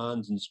and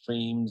ponds and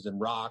streams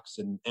and rocks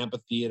and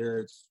amphitheater.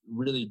 It's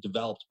really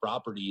developed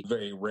property,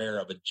 very rare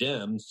of a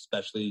gem,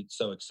 especially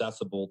so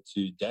accessible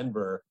to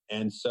Denver.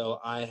 And so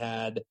I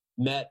had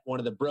met one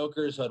of the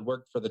brokers who had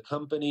worked for the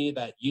company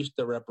that used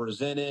to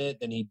represent it,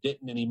 and he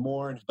didn't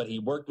anymore, but he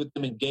worked with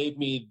them and gave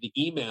me the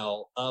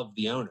email of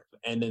the owner.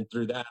 And then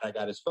through that, I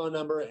got his phone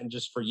number. And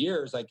just for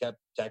years, I kept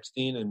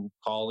texting and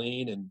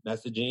calling and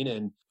messaging.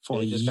 And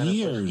for years. Kind of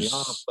me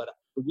off, but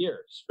for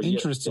years.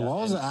 Interesting. What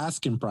was the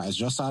asking price,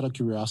 just out of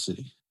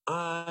curiosity?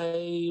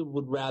 I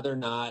would rather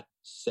not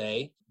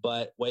say,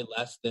 but way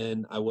less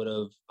than I would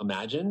have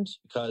imagined,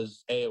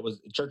 because it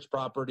was church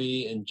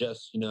property and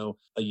just,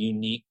 a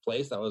unique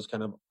place that was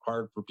kind of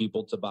hard for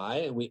people to buy.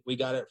 And we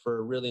got it for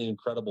a really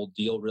incredible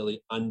deal,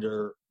 really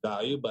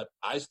undervalued, but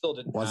I still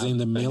didn't. Was it in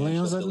the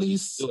millions at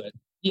least? Do it.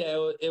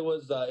 Yeah, it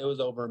was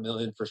over $1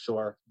 million for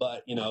sure.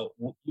 But, you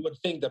would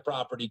think the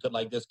property could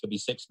be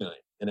 6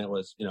 million, and it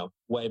was,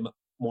 way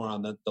more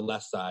on the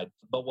less side.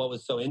 But what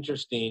was so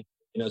interesting,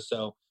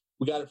 so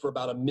we got it for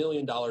about $1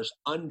 million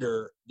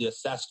under the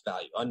assessed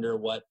value, under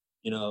what,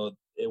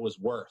 it was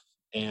worth.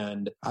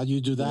 And how do you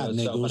do that?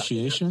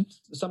 Negotiation?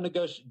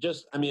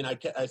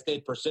 I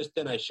stayed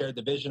persistent. I shared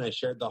the vision. I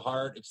shared the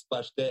heart,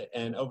 expressed it.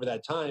 And over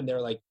that time,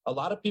 they're like, a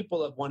lot of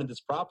people have wanted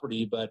this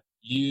property, but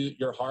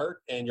your heart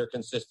and your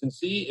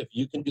consistency, if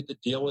you can do the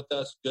deal with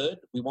us, good.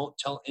 We won't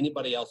tell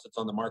anybody else that's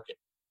on the market.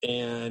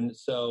 And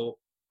so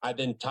I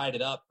then tied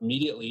it up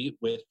immediately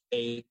with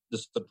the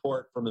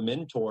support from a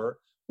mentor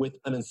with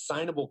an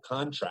assignable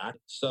contract.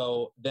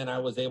 So then I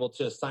was able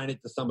to assign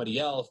it to somebody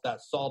else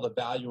that saw the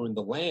value in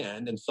the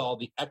land and saw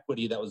the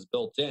equity that was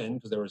built in,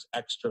 because there was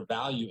extra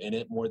value in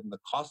it more than the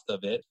cost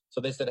of it.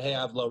 So they said, hey, I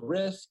have low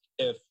risk.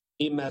 If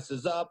he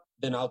messes up,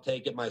 then I'll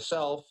take it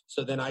myself.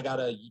 So then I got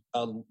a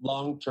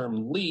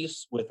long-term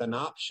lease with an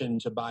option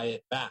to buy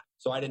it back.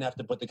 So I didn't have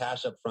to put the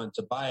cash up front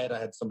to buy it. I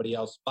had somebody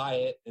else buy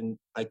it, and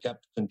I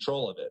kept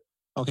control of it.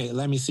 Okay,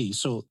 let me see.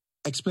 So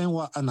explain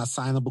what an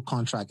assignable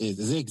contract is.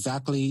 Is it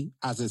exactly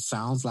as it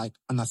sounds, like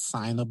an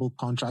assignable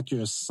contract?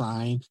 You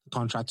assign the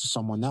contract to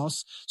someone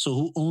else. So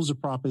who owns the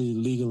property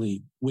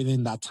legally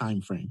within that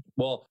time frame?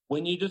 Well,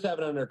 when you just have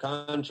it under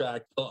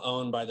contract, still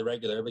owned by the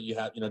regular, but you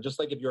have, just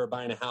like if you were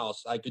buying a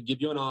house, I could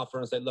give you an offer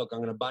and say, look, I'm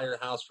going to buy your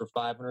house for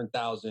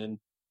 $500,000,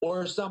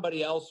 or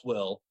somebody else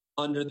will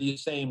under the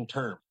same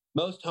term.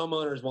 Most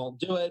homeowners won't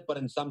do it, but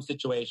in some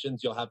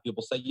situations, you'll have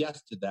people say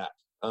yes to that.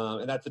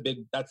 And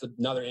that's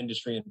another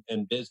industry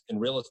in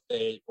real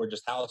estate, or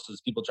just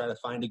houses. People try to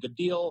find a good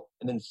deal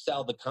and then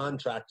sell the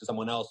contract to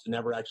someone else who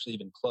never actually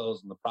even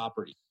closed on the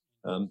property.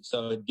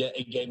 So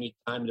it gave me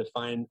time to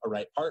find a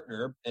right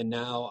partner. And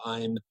now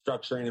I'm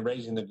structuring and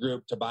raising the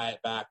group to buy it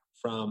back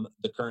from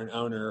the current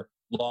owner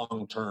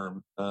long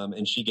term.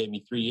 And she gave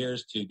me 3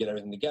 years to get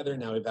everything together.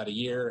 Now we've had a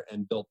year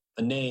and built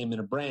a name and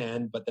a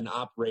brand, but then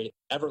operate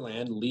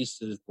Everland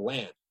leases the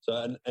land.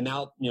 So, and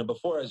now,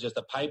 before it was just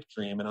a pipe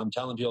dream, and I'm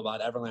telling people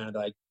about Everland,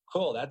 they're like,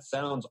 cool, that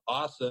sounds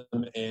awesome,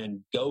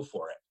 and go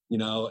for it.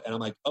 And I'm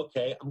like,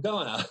 okay, I'm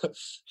going.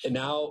 And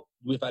now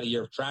we've had a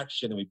year of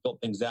traction, and we've built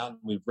things out, and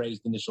we've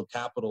raised initial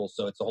capital.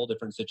 So it's a whole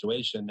different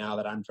situation now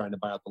that I'm trying to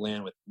buy out the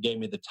land gave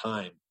me the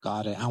time.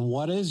 Got it. And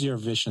what is your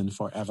vision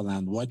for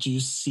Everland? What do you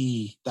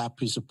see that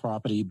piece of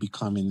property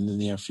becoming in the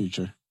near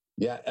future?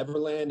 Yeah,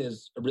 Everland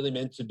is really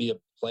meant to be a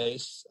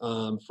place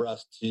for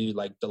us to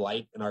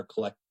delight in our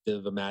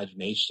collective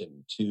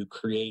imagination, to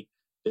create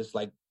this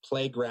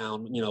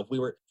playground.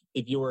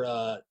 If you were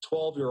a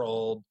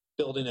 12-year-old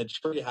building a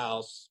tree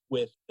house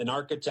with an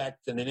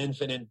architect and an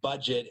infinite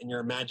budget, and your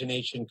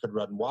imagination could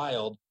run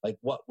wild,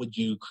 what would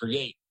you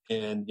create?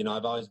 And,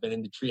 I've always been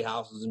into tree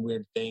houses and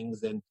weird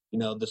things, and,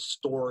 the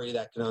story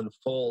that can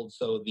unfold.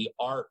 So the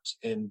art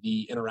and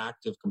the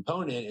interactive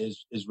component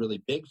is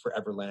really big for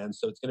Everland.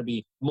 So it's going to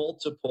be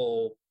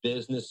multiple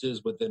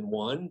businesses within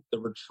one. The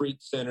retreat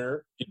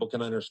center, people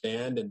can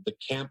understand, and the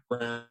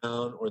campground,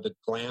 or the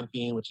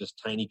glamping, which is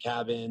tiny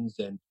cabins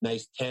and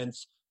nice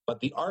tents. But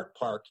the art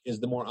park is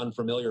the more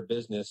unfamiliar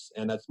business,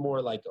 and that's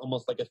more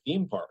almost like a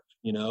theme park.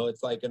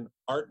 It's like an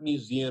art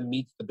museum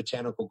meets the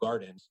botanical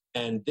gardens.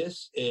 And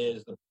this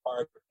is the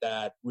park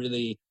that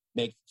really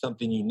makes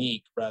something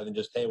unique, rather than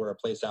just, hey, we're a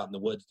place out in the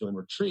woods doing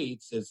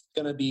retreats. It's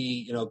going to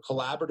be,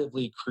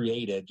 collaboratively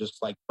created, just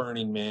like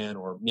Burning Man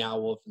or Meow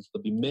Wolf. And so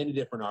there'll be many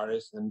different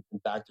artists. And in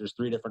fact, there's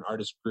 3 different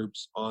artist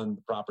groups on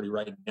the property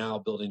right now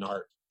building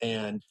art.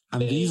 And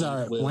these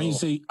are, when you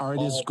say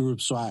artist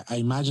groups, so I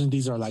imagine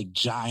these are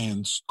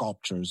giant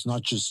sculptures,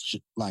 not just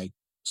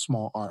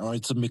small art, or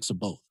it's a mix of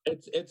both.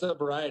 It's a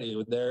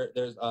variety.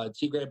 There's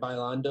Tigre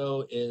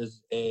Bailando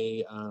is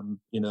a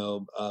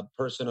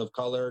person of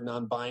color,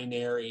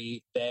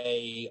 non-binary.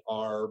 They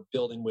are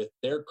building with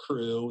their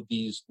crew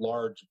these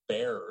large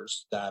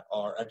bears that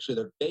are actually,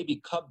 they're baby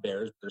cub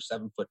bears. They're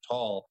 7 foot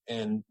tall,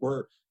 and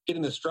we're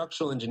getting the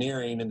structural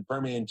engineering and the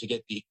permitting to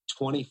get the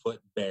 20-foot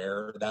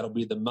bear. That'll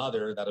be the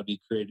mother that'll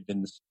be created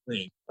in the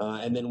spring.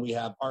 And then we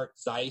have Art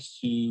Zeiss,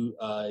 who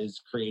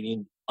is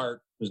creating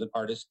art, who's an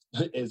artist,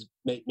 is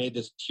made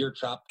this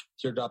teardrop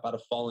out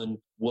of fallen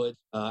wood.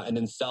 And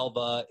then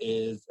Selva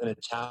is an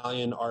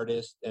Italian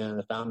artist and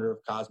the founder of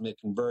Cosmic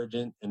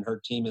Convergent, and her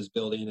team is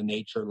building a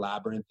nature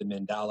labyrinth in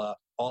mandala,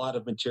 all out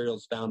of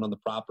materials found on the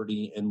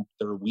property. And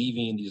they're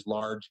weaving these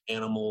large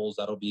animals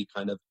that'll be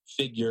kind of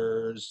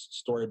figures,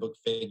 storybook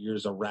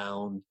figures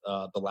around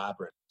the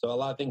labyrinth. So a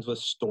lot of things with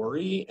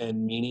story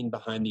and meaning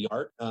behind the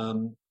art.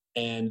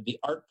 And the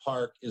art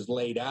park is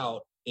laid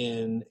out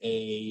in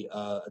a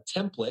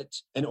template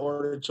in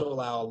order to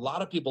allow a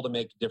lot of people to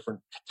make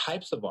different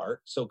types of art.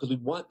 So because we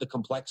want the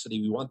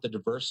complexity, we want the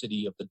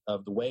diversity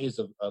of the ways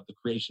of the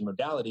creation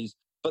modalities,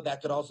 but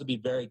that could also be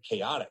very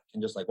chaotic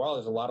and just wow,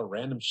 there's a lot of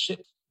random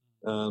shit.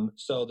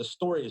 So the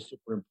story is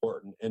super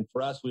important. And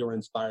for us, we were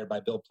inspired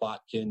by Bill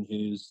Plotkin,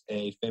 who's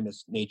a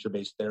famous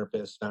nature-based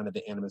therapist, founded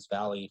the Animas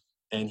Valley.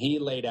 And he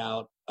laid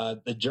out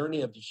the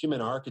journey of the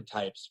human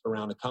archetypes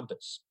around a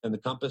compass. And the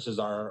compass is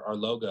our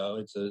logo.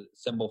 It's a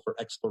symbol for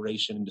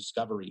exploration and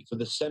discovery. So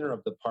the center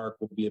of the park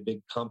will be a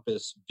big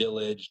compass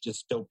village,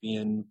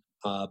 dystopian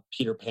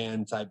Peter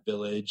Pan type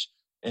village.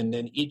 And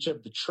then each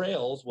of the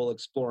trails will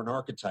explore an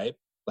archetype,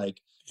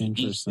 like the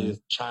east is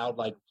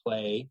childlike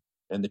play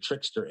and the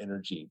trickster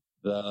energy.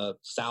 The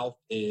South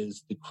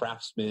is the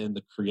craftsman,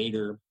 the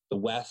creator. The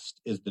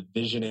West is the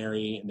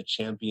visionary and the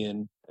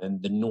champion.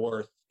 And the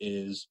North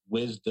is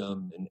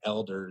wisdom and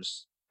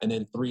elders. And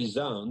then 3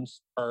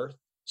 zones, earth,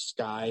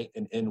 sky,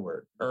 and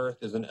inward. Earth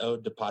is an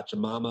ode to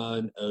Pachamama,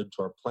 an ode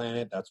to our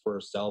planet. That's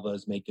where Selva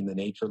is making the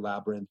nature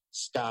labyrinth.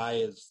 Sky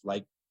is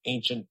like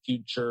ancient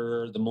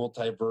future, the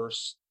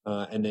multiverse.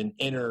 And then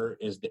inner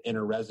is the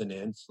inner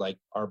resonance, like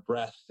our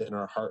breath and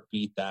our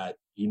heartbeat that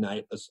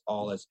unite us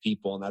all as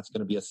people. And that's going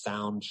to be a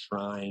sound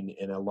shrine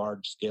and a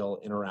large scale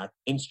interact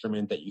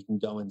instrument that you can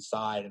go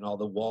inside, and all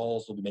the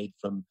walls will be made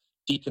from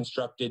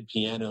deconstructed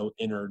piano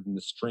innard, and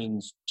the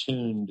strings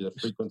tuned to the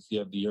frequency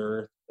of the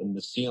earth, and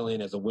the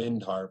ceiling as a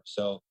wind harp.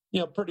 So,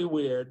 pretty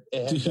weird.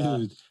 And,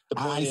 dude,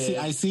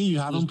 I see you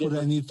haven't put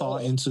any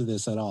thought into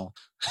this at all.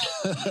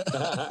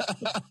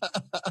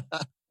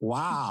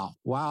 Wow.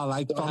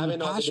 Like, so from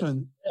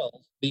passion.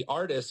 The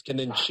artist can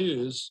then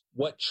choose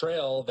what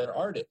trail their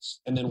art is.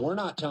 And then we're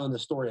not telling the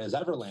story as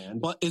Everland.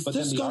 But is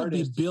this going to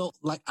be built?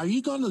 Like, are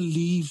you going to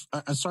leave?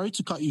 I'm sorry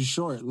to cut you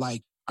short.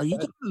 Like, are you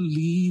going to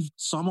leave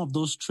some of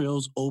those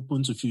trails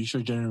open to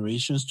future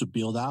generations to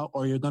build out,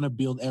 or you're going to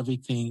build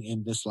everything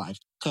in this life?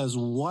 Because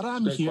what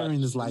I'm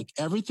hearing is like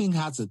everything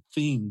has a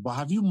theme, but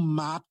have you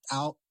mapped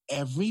out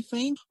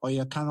everything, or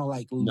you're kind of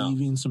like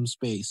leaving some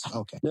space?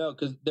 Okay. No,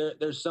 because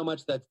there's so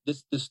much that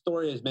this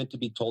story is meant to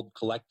be told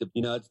collective.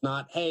 It's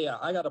not, hey,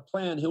 I got a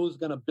plan. Who's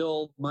going to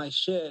build my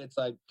shit? It's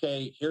like,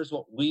 okay, here's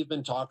what we've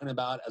been talking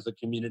about as a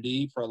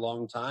community for a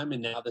long time,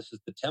 and now this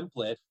is the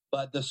template.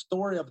 But the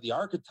story of the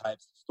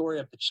archetypes, the story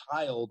of the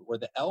child or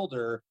the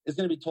elder is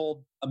going to be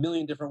told a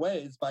million different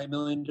ways by a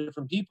million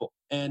different people.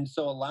 And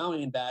so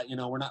allowing that, we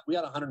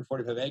got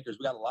 145 acres,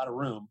 we got a lot of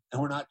room,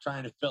 and we're not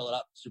trying to fill it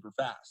up super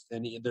fast.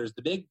 And there's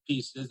the big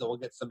pieces that will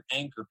get some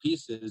anchor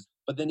pieces,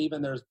 but then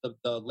even there's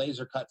the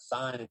laser cut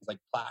signs like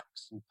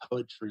plaques and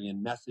poetry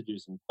and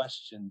messages and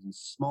questions and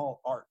small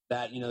art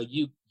that,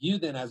 you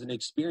then as an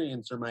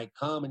experiencer might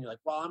come and you're like,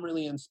 well, I'm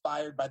really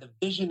inspired by the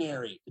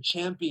visionary, the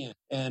champion,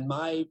 and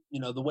my,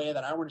 the way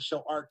that I want to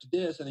show art to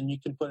this. And then you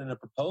can put in a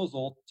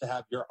proposal to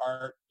have your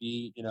art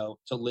be,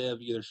 to live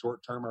either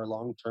short term or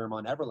long term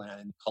on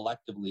Everland, and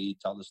collectively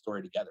tell the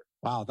story together.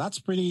 Wow, that's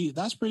pretty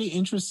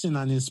interesting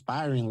and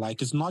inspiring.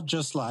 Like, it's not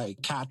just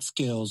like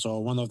Catskills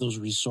or one of those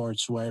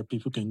resorts where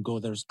people can go.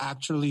 There's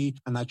actually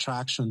an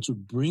attraction to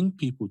bring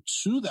people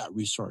to that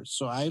resort.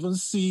 So I even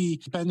see,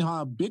 depending on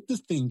how big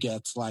this thing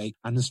gets, like,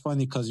 and it's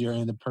funny because you're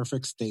in the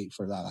perfect state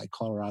for that. Like,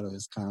 Colorado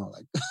is kind of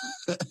like,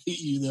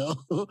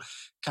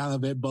 kind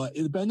of it. But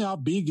depending on how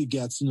big it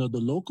gets, the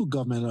local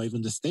government or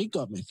even the state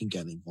government can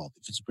get involved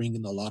if it's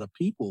bringing a lot of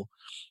people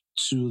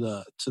to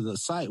the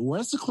site.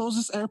 Where's the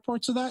closest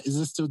airport to that? Is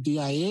it still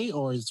DIA,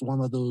 or is one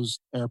of those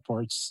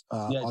airports,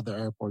 other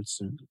airports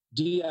soon?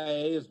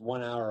 DIA is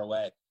 1 hour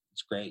away.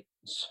 It's great.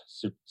 It's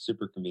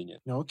super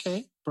convenient.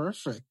 Okay,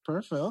 perfect.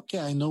 Okay,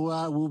 I know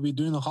we'll be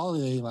doing a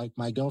holiday. Like,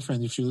 my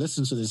girlfriend, if you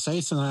listen to this,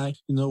 Ace and I,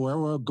 where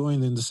we're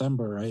going in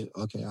December, right?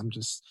 Okay, I'm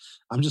just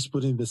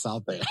putting this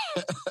out there.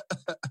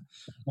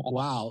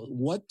 Wow,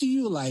 what do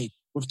you like?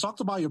 We've talked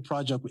about your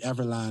project with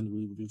Everland.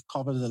 We've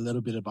covered a little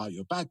bit about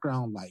your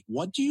background. Like,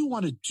 what do you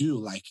want to do?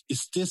 Like,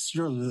 is this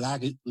your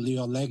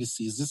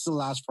legacy? Is this the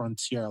last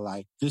frontier?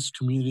 Like, this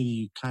community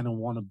you kind of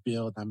want to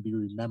build and be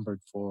remembered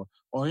for?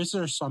 Or is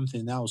there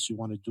something else you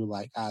want to do,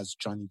 like, as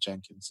Johnny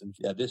Jenkins?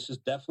 Yeah, this is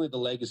definitely the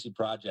legacy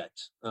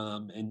project.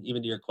 And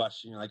even to your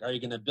question, you're like, are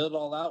you going to build it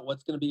all out?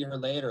 What's going to be here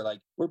later? Like,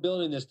 we're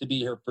building this to be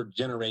here for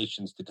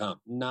generations to come,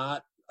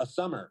 not a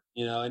summer,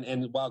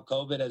 and while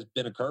COVID has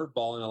been a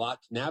curveball and a lot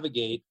to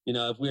navigate,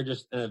 if we're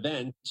just an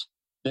event,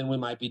 then we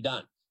might be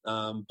done.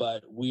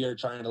 But we are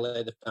trying to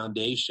lay the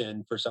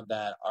foundation for something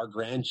that our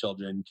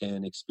grandchildren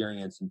can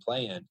experience and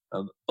play in.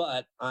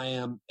 But I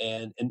am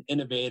an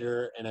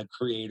innovator and a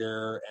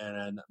creator and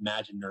an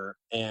imaginer.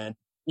 And,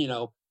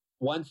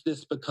 once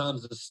this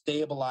becomes a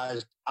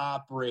stabilized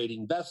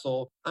operating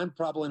vessel, I'm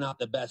probably not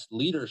the best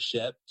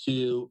leadership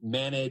to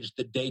manage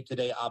the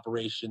day-to-day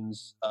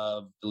operations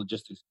of the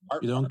logistics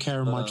department. You don't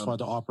care much about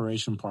the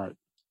operation part.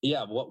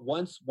 Yeah,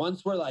 once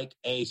we're like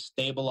a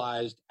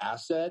stabilized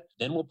asset,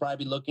 then we'll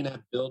probably be looking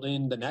at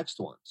building the next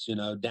ones,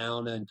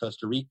 down in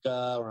Costa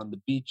Rica or on the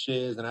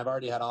beaches. And I've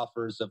already had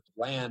offers of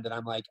land, and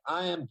I'm like,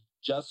 I am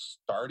just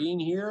starting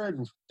here,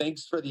 and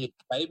thanks for the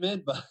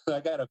excitement, but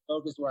I got to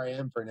focus where I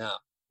am for now.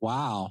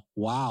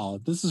 Wow.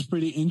 This is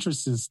pretty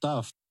interesting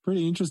stuff.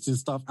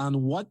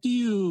 And what do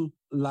you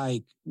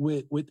like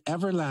with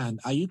Everland?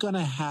 Are you going to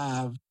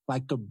have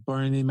like a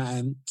Burning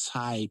Man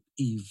type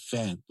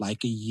event,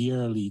 like a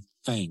yearly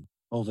thing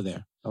over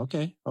there?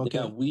 Okay.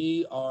 Yeah,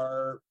 we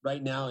are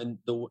right now in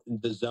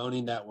the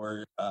zoning that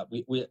we're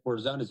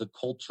zoned as a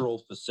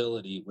cultural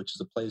facility, which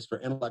is a place for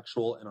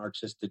intellectual and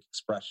artistic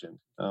expression.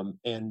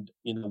 And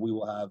we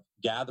will have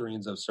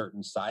gatherings of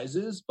certain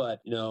sizes, but,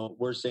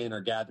 we're saying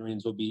our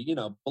gatherings will be,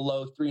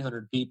 below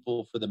 300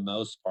 people for the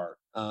most part.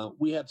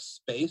 We have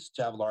space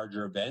to have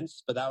larger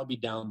events, but that would be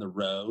down the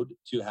road.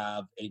 To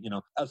have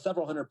a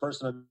several hundred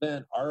person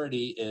event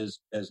already is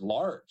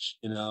large,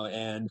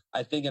 and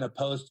I think in a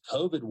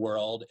post-COVID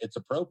world, it's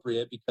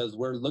appropriate because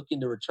we're looking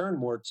to return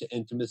more to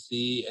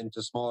intimacy and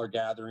to smaller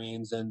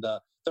gatherings, and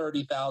the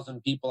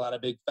 30,000 people at a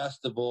big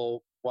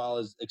festival, while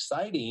is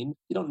exciting,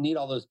 you don't need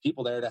all those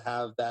people there to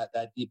have that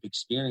deep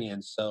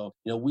experience. So,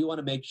 we want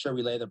to make sure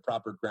we lay the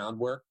proper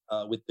groundwork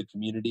with the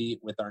community,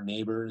 with our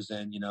neighbors.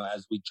 And,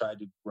 as we try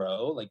to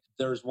grow, like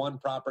there's one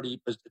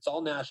property, it's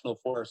all national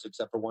forest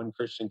except for one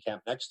Christian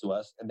camp next to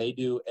us. And they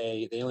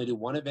only do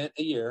one event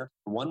a year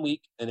for 1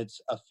 week, and it's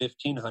a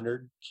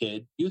 1,500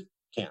 kid youth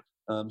camp.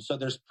 So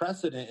there's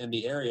precedent in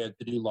the area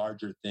to do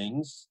larger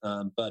things,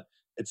 but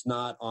it's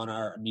not on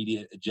our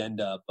immediate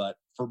agenda. But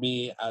for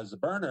me as a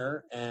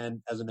burner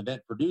and as an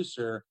event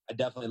producer, I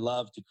definitely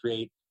love to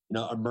create,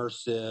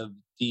 immersive,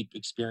 deep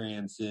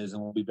experiences.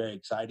 And we'll be very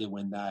excited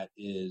when that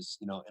is,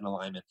 in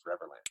alignment for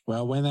Everland.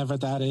 Well, whenever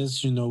that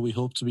is, we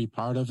hope to be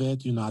part of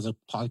it, as a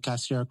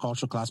podcast here,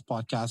 Culture Class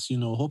Podcast,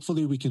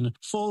 hopefully we can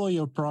follow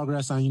your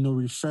progress and,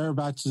 refer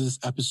back to this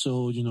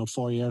episode,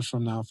 4 years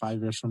from now,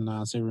 5 years from now,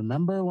 and say,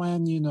 remember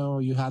when,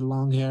 you had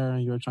long hair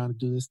and you were trying to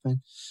do this thing,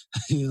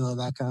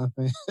 that kind of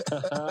thing.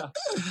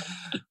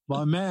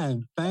 But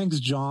man, thanks,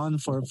 John,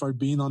 for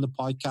being on the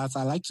podcast.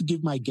 I like to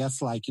give my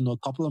guests a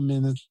couple of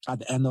minutes at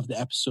the end of the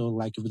episode.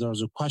 Like if there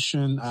was a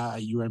question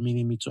you were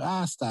meaning me to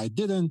ask that I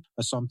didn't,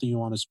 or something you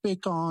want to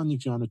speak on,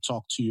 if you want to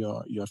talk to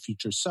your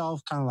future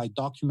self, kind of like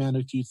document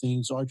a few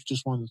things, or if you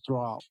just want to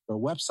throw out your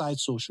website,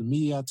 social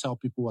media, tell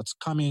people what's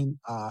coming,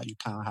 you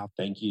kind of have.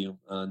 Thank you.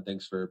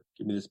 Thanks for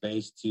giving me the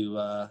space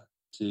to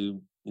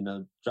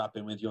drop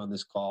in with you on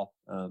this call.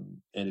 And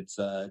it's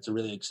a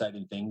really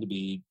exciting thing to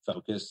be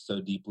focused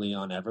so deeply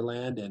on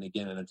Everland. And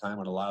again, at a time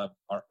when a lot of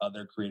our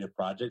other creative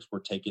projects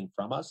were taken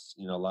from us,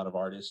 a lot of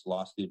artists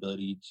lost the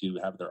ability to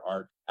have their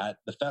art at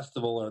the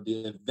festival or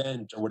the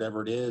event or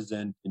whatever it is.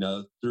 And,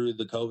 through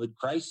the COVID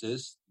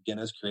crisis, again,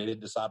 has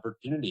created this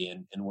opportunity,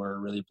 and we're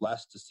really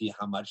blessed to see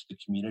how much the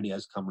community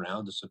has come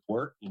around to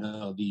support,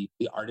 the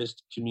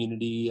artist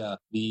community.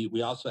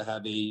 We also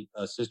have a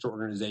sister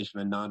organization,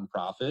 a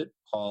nonprofit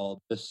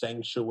called the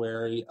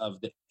Sanctuary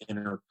of the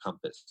Inner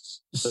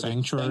Compass. So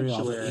Sanctuary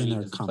of the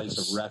Inner is a place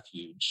of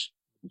refuge.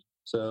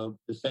 So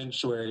the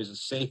sanctuary is a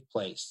safe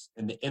place,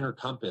 and the inner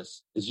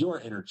compass is your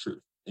inner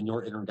truth and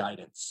your inner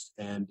guidance.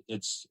 And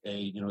it's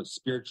a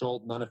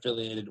spiritual,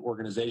 non-affiliated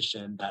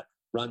organization that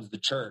runs the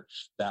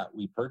church that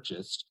we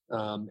purchased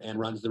and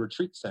runs the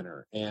retreat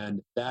center.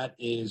 And that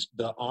is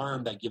the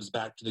arm that gives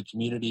back to the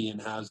community and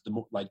has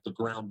the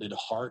grounded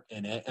heart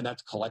in it. And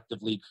that's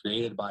collectively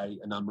created by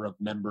a number of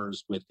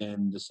members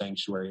within the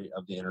Sanctuary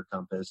of the Inner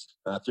Compass.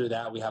 Through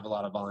that, we have a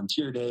lot of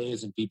volunteer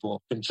days and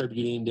people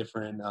contributing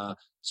different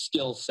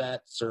skill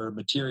sets or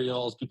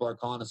materials. People are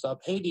calling us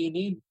up, hey, do you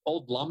need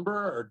old lumber,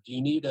 or do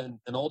you need an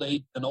old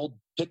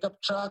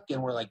pickup truck?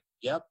 And we're like,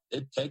 yep,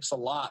 it takes a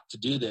lot to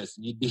do this.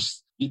 And you'd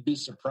be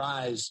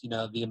surprised,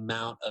 the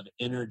amount of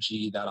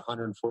energy that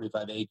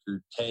 145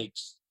 acre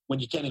takes when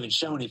you can't even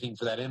show anything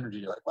for that energy.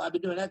 You're like, well, I've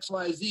been doing X,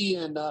 Y, Z.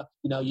 And,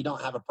 you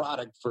don't have a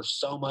product for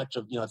so much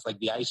of, it's like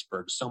the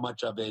iceberg. So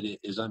much of it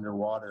is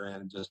underwater,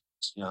 and just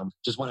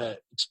want to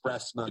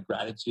express my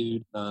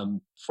gratitude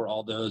for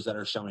all those that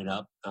are showing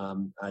up.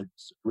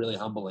 It's really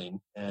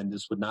humbling, and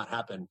this would not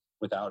happen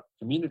without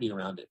community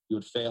around it. You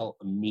would fail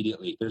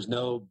immediately. There's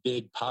no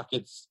big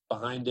pockets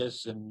behind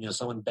us and,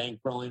 someone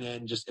bankrolling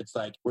in. It's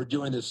like we're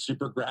doing this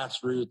super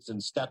grassroots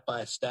and step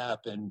by step.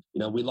 And,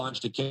 we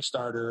launched a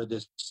Kickstarter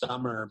this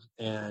summer,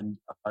 and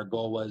our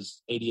goal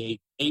was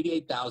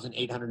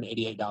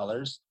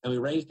 $88,888, and we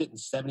raised it in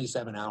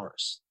 77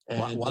 hours.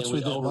 And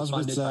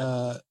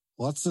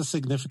what's the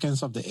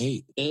significance of the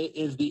 8? It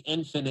is the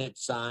infinite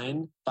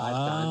sign 5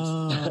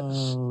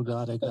 times. Oh,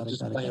 got it.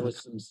 Playing with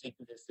some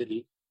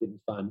synchronicity.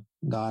 Getting fun.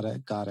 Got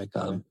it.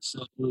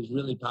 So it was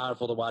really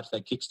powerful to watch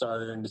that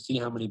Kickstarter and to see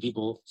how many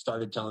people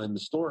started telling the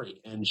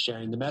story and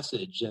sharing the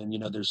message. And,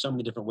 there's so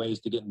many different ways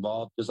to get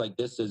involved. Just like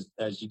this is,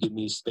 as you give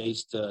me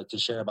space to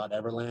share about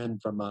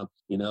Everland from,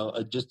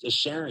 just a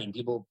sharing,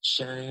 people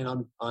sharing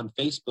on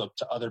Facebook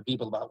to other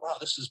people about, wow,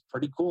 this is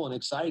pretty cool and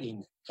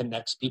exciting,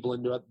 connects people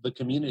into the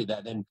community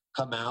that then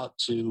come out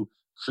to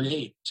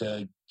create,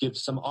 to give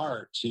some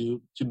art,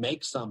 to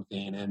make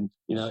something. And,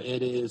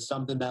 it is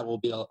something that will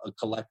be a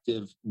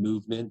collective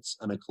movement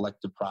and a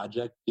collective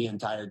project the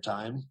entire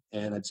time.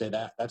 And I'd say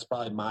that's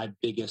probably my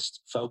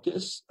biggest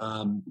focus,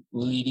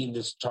 leading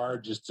this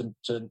charge, is to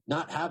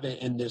not have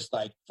it in this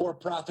like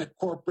for-profit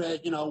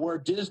corporate, we're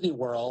Disney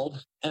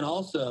World, and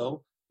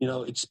also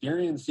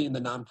experiencing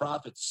the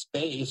nonprofit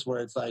space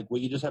where it's like,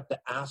 well, you just have to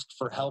ask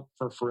for help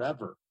for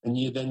forever. And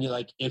you're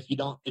like, if you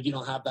don't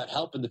have that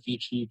help in the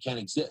future, you can't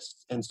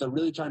exist. And so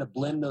really trying to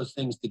blend those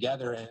things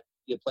together and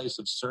be a place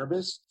of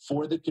service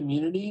for the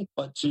community,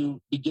 but to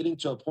be getting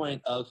to a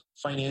point of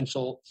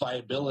financial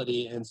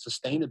viability and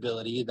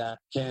sustainability that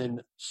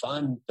can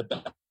fund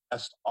the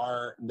best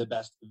art and the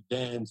best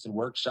events and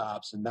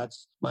workshops. And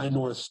that's my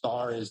North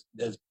Star is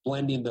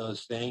blending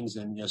those things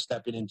and,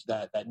 stepping into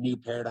that new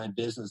paradigm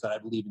business that I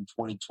believe in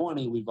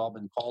 2020, we've all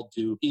been called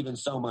to even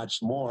so much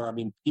more. I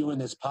mean, doing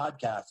this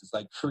podcast is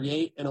like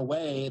create in a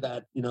way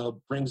that,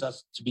 brings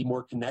us to be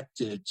more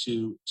connected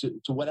to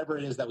whatever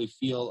it is that we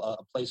feel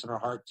a place in our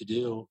heart to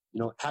do.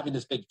 Having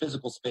this big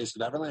physical space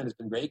of Everland has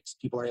been great because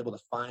people are able to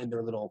find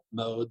their little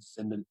modes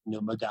and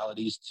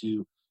modalities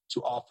to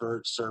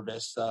offer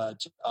service to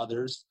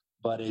others.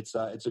 But it's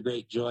a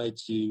great joy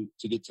to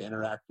get to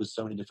interact with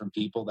so many different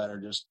people that are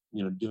just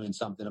doing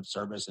something of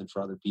service and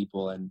for other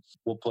people. And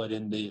we'll put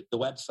in the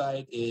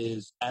website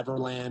is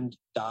everland.co,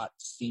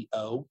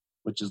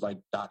 which is like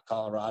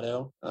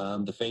 .Colorado.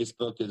 The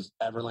Facebook is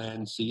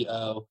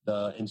Everland.co.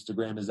 The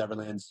Instagram is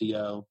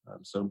Everland.co.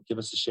 So give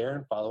us a share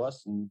and follow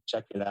us and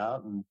check it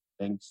out. And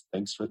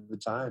thanks for the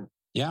time.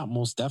 Yeah,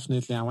 most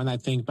definitely. And when I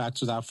think back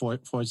to that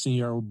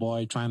 14-year-old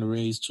boy trying to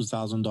raise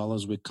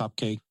 $2,000 with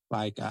Cupcake,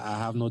 like I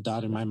have no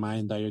doubt in my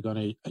mind that you're going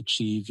to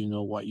achieve,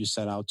 what you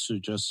set out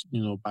to just,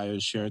 by your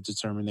sheer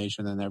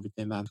determination and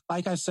everything. And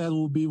like I said,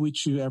 we'll be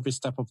with you every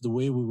step of the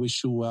way. We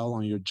wish you well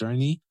on your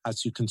journey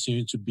as you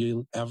continue to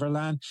build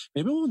Everland.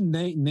 Maybe we'll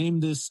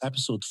name this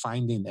episode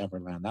Finding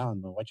Everland. I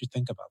don't know. What do you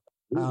think about that?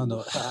 I don't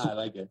know. I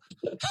like it.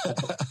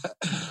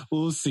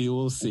 We'll see.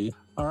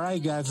 All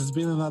right, guys. It's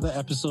been another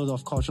episode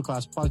of Culture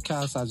Class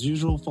Podcast. As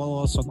usual,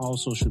 follow us on all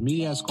social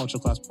medias, Culture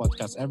Class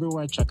Podcast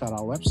everywhere. Check out our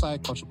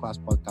website,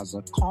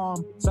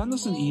 cultureclasspodcast.com. Send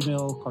us an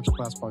email,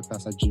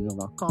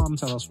 cultureclasspodcast@gmail.com.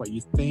 Tell us what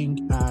you think.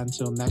 And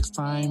until next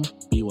time,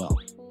 be well.